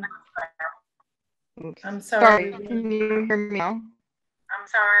 I'm sorry. Can you hear me now? I'm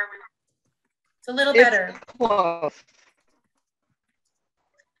sorry. It's a little better. It's close.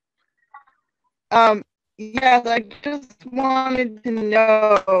 Yes, I just wanted to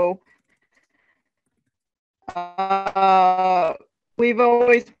know. We've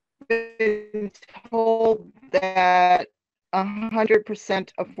always been told that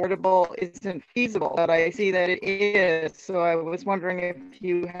 100% affordable isn't feasible, but I see that it is. So I was wondering if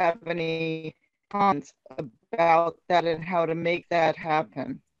you have any comments about that and how to make that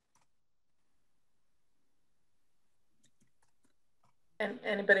happen. And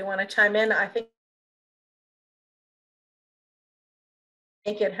anybody want to chime in? I think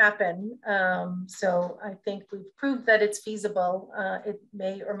make it happen. So I think we've proved that it's feasible. It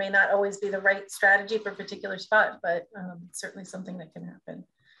may or may not always be the right strategy for a particular spot, but certainly something that can happen.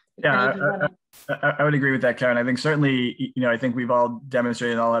 Yeah, I would agree with that, Karen. I think certainly, I think we've all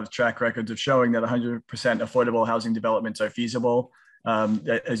demonstrated and all have track records of showing that 100% affordable housing developments are feasible.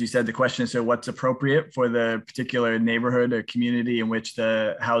 As you said, the question is, so what's appropriate for the particular neighborhood or community in which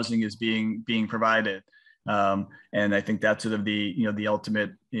the housing is being provided? And I think that's sort of the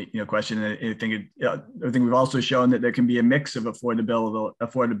ultimate question. I think we've also shown that there can be a mix of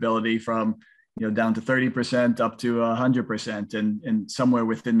affordability from down to 30% up to 100%, and somewhere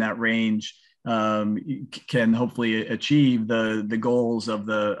within that range can hopefully achieve the goals of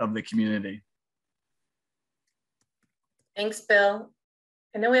the community. Thanks, Bill.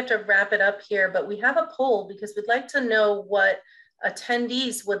 I know we have to wrap it up here, but we have a poll because we'd like to know what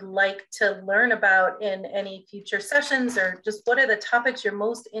attendees would like to learn about in any future sessions, or just what are the topics you're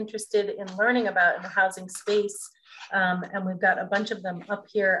most interested in learning about in the housing space. And we've got a bunch of them up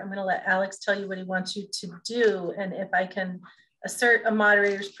here. I'm going to let Alex tell you what he wants you to do. And if I can assert a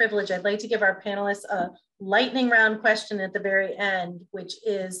moderator's privilege, I'd like to give our panelists a lightning round question at the very end, which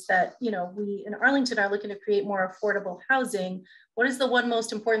is that, you know, we in Arlington are looking to create more affordable housing. What is the one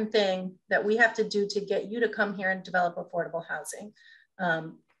most important thing that we have to do to get you to come here and develop affordable housing?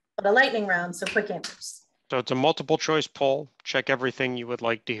 But a lightning round, so quick answers. So it's a multiple choice poll. Check everything you would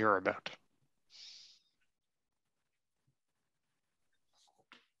like to hear about.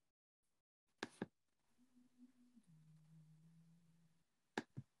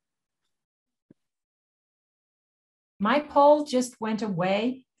 My poll just went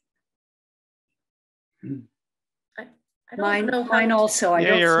away. I don't know mine also. I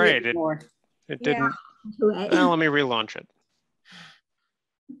don't you're see right. it anymore. It didn't. Yeah. Well, let me relaunch it.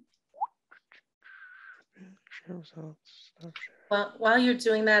 Well, while you're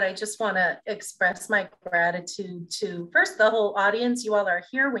doing that, I just want to express my gratitude to first the whole audience. You all are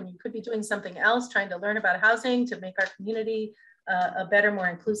here when you could be doing something else, trying to learn about housing to make our community a better, more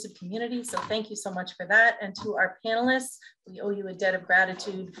inclusive community. So thank you so much for that. And to our panelists, we owe you a debt of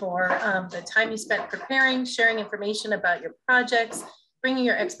gratitude for the time you spent preparing, sharing information about your projects, bringing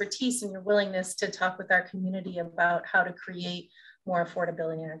your expertise and your willingness to talk with our community about how to create more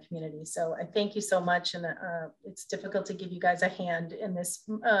affordability in our community. So I thank you so much. And it's difficult to give you guys a hand in this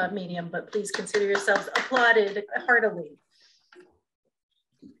medium, but please consider yourselves applauded heartily.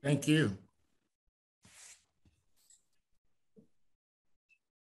 Thank you.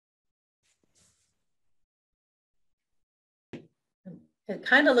 It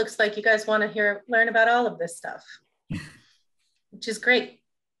kind of looks like you guys want to learn about all of this stuff, which is great.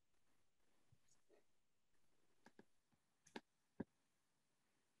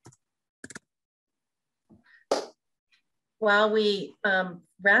 While we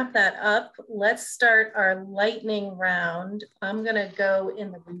wrap that up, let's start our lightning round. I'm going to go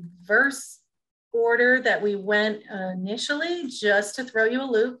in the reverse order that we went initially, just to throw you a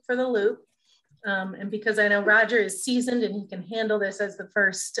loop for the loop. And because I know Roger is seasoned and he can handle this as the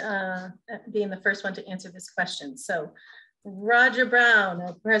first, being the first one to answer this question. So Roger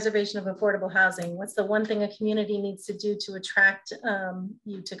Brown, preservation of affordable housing. What's the one thing a community needs to do to attract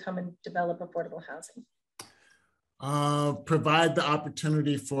you to come and develop affordable housing? Provide the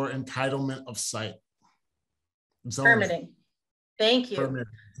opportunity for entitlement of site. Zoning. Permitting. Thank you.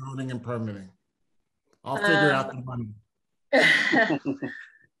 Permitting, zoning and permitting. I'll figure out the money.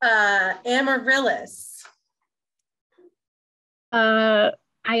 Amaryllis. I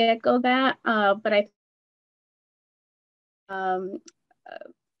echo that, but I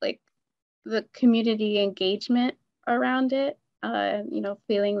like the community engagement around it, you know,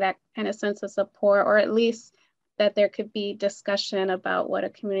 feeling that kind of sense of support, or at least that there could be discussion about what a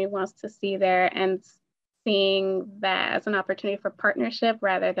community wants to see there, and seeing that as an opportunity for partnership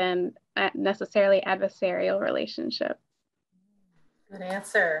rather than necessarily adversarial relationship. Good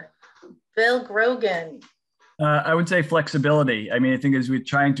answer. Bill Grogan. I would say flexibility. I mean, I think as we're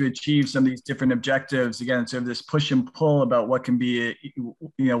trying to achieve some of these different objectives, again, sort of this push and pull about what can be, you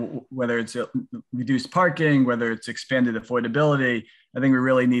know, whether it's reduced parking, whether it's expanded affordability, I think we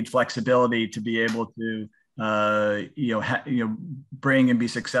really need flexibility to be able to, bring and be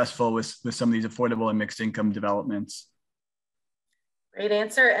successful with some of these affordable and mixed income developments. Great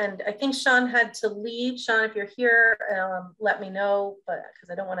answer. And I think Sean had to leave. Sean, if you're here, let me know, but because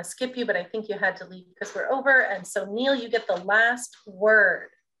I don't want to skip you, but I think you had to leave because we're over. And so Neil, you get the last word.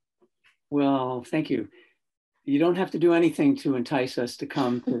 Well, thank you. You don't have to do anything to entice us to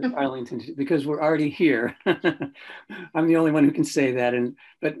come to Arlington because we're already here. I'm the only one who can say that,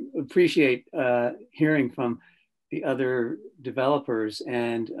 but appreciate hearing from the other developers.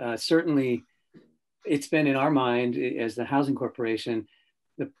 And certainly it's been in our mind as the Housing Corporation,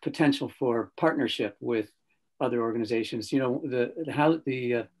 the potential for partnership with other organizations. You know,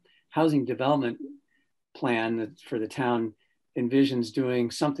 the housing development plan for the town envisions doing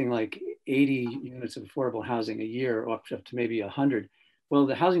something like 80 units of affordable housing a year, up to maybe 100. Well,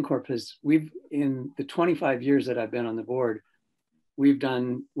 the Housing Corp in the 25 years that I've been on the board, we're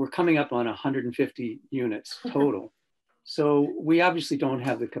coming up on 150 units total. So we obviously don't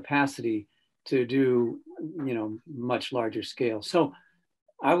have the capacity to do, you know, much larger scale. So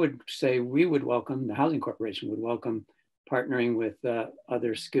I would say the Housing Corporation would welcome partnering with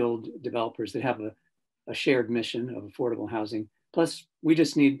other skilled developers that have a shared mission of affordable housing. Plus, we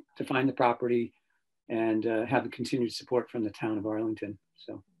just need to find the property and have the continued support from the town of Arlington.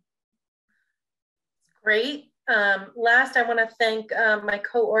 So great. Last, I want to thank my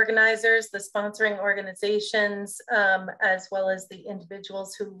co-organizers, the sponsoring organizations, as well as the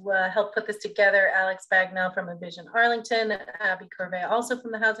individuals who helped put this together. Alex Bagnell from Envision Arlington, Abby Curvey, also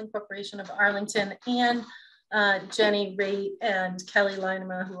from the Housing Corporation of Arlington, and Jenny Raitt and Kelly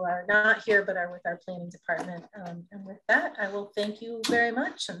Linema, who are not here but are with our planning department. And with that, I will thank you very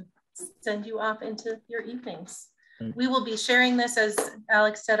much and send you off into your evenings. We will be sharing this, as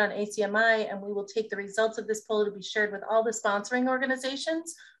Alex said, on ACMi, and we will take the results of this poll to be shared with all the sponsoring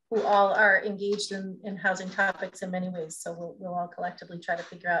organizations who all are engaged in housing topics in many ways. So we'll all collectively try to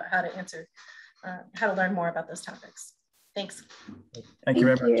figure out how to answer, how to learn more about those topics. Thanks. Thank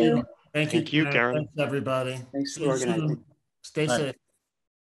you very much. Thank you, Karen. Thanks, everybody. Thanks for organizing. Stay safe.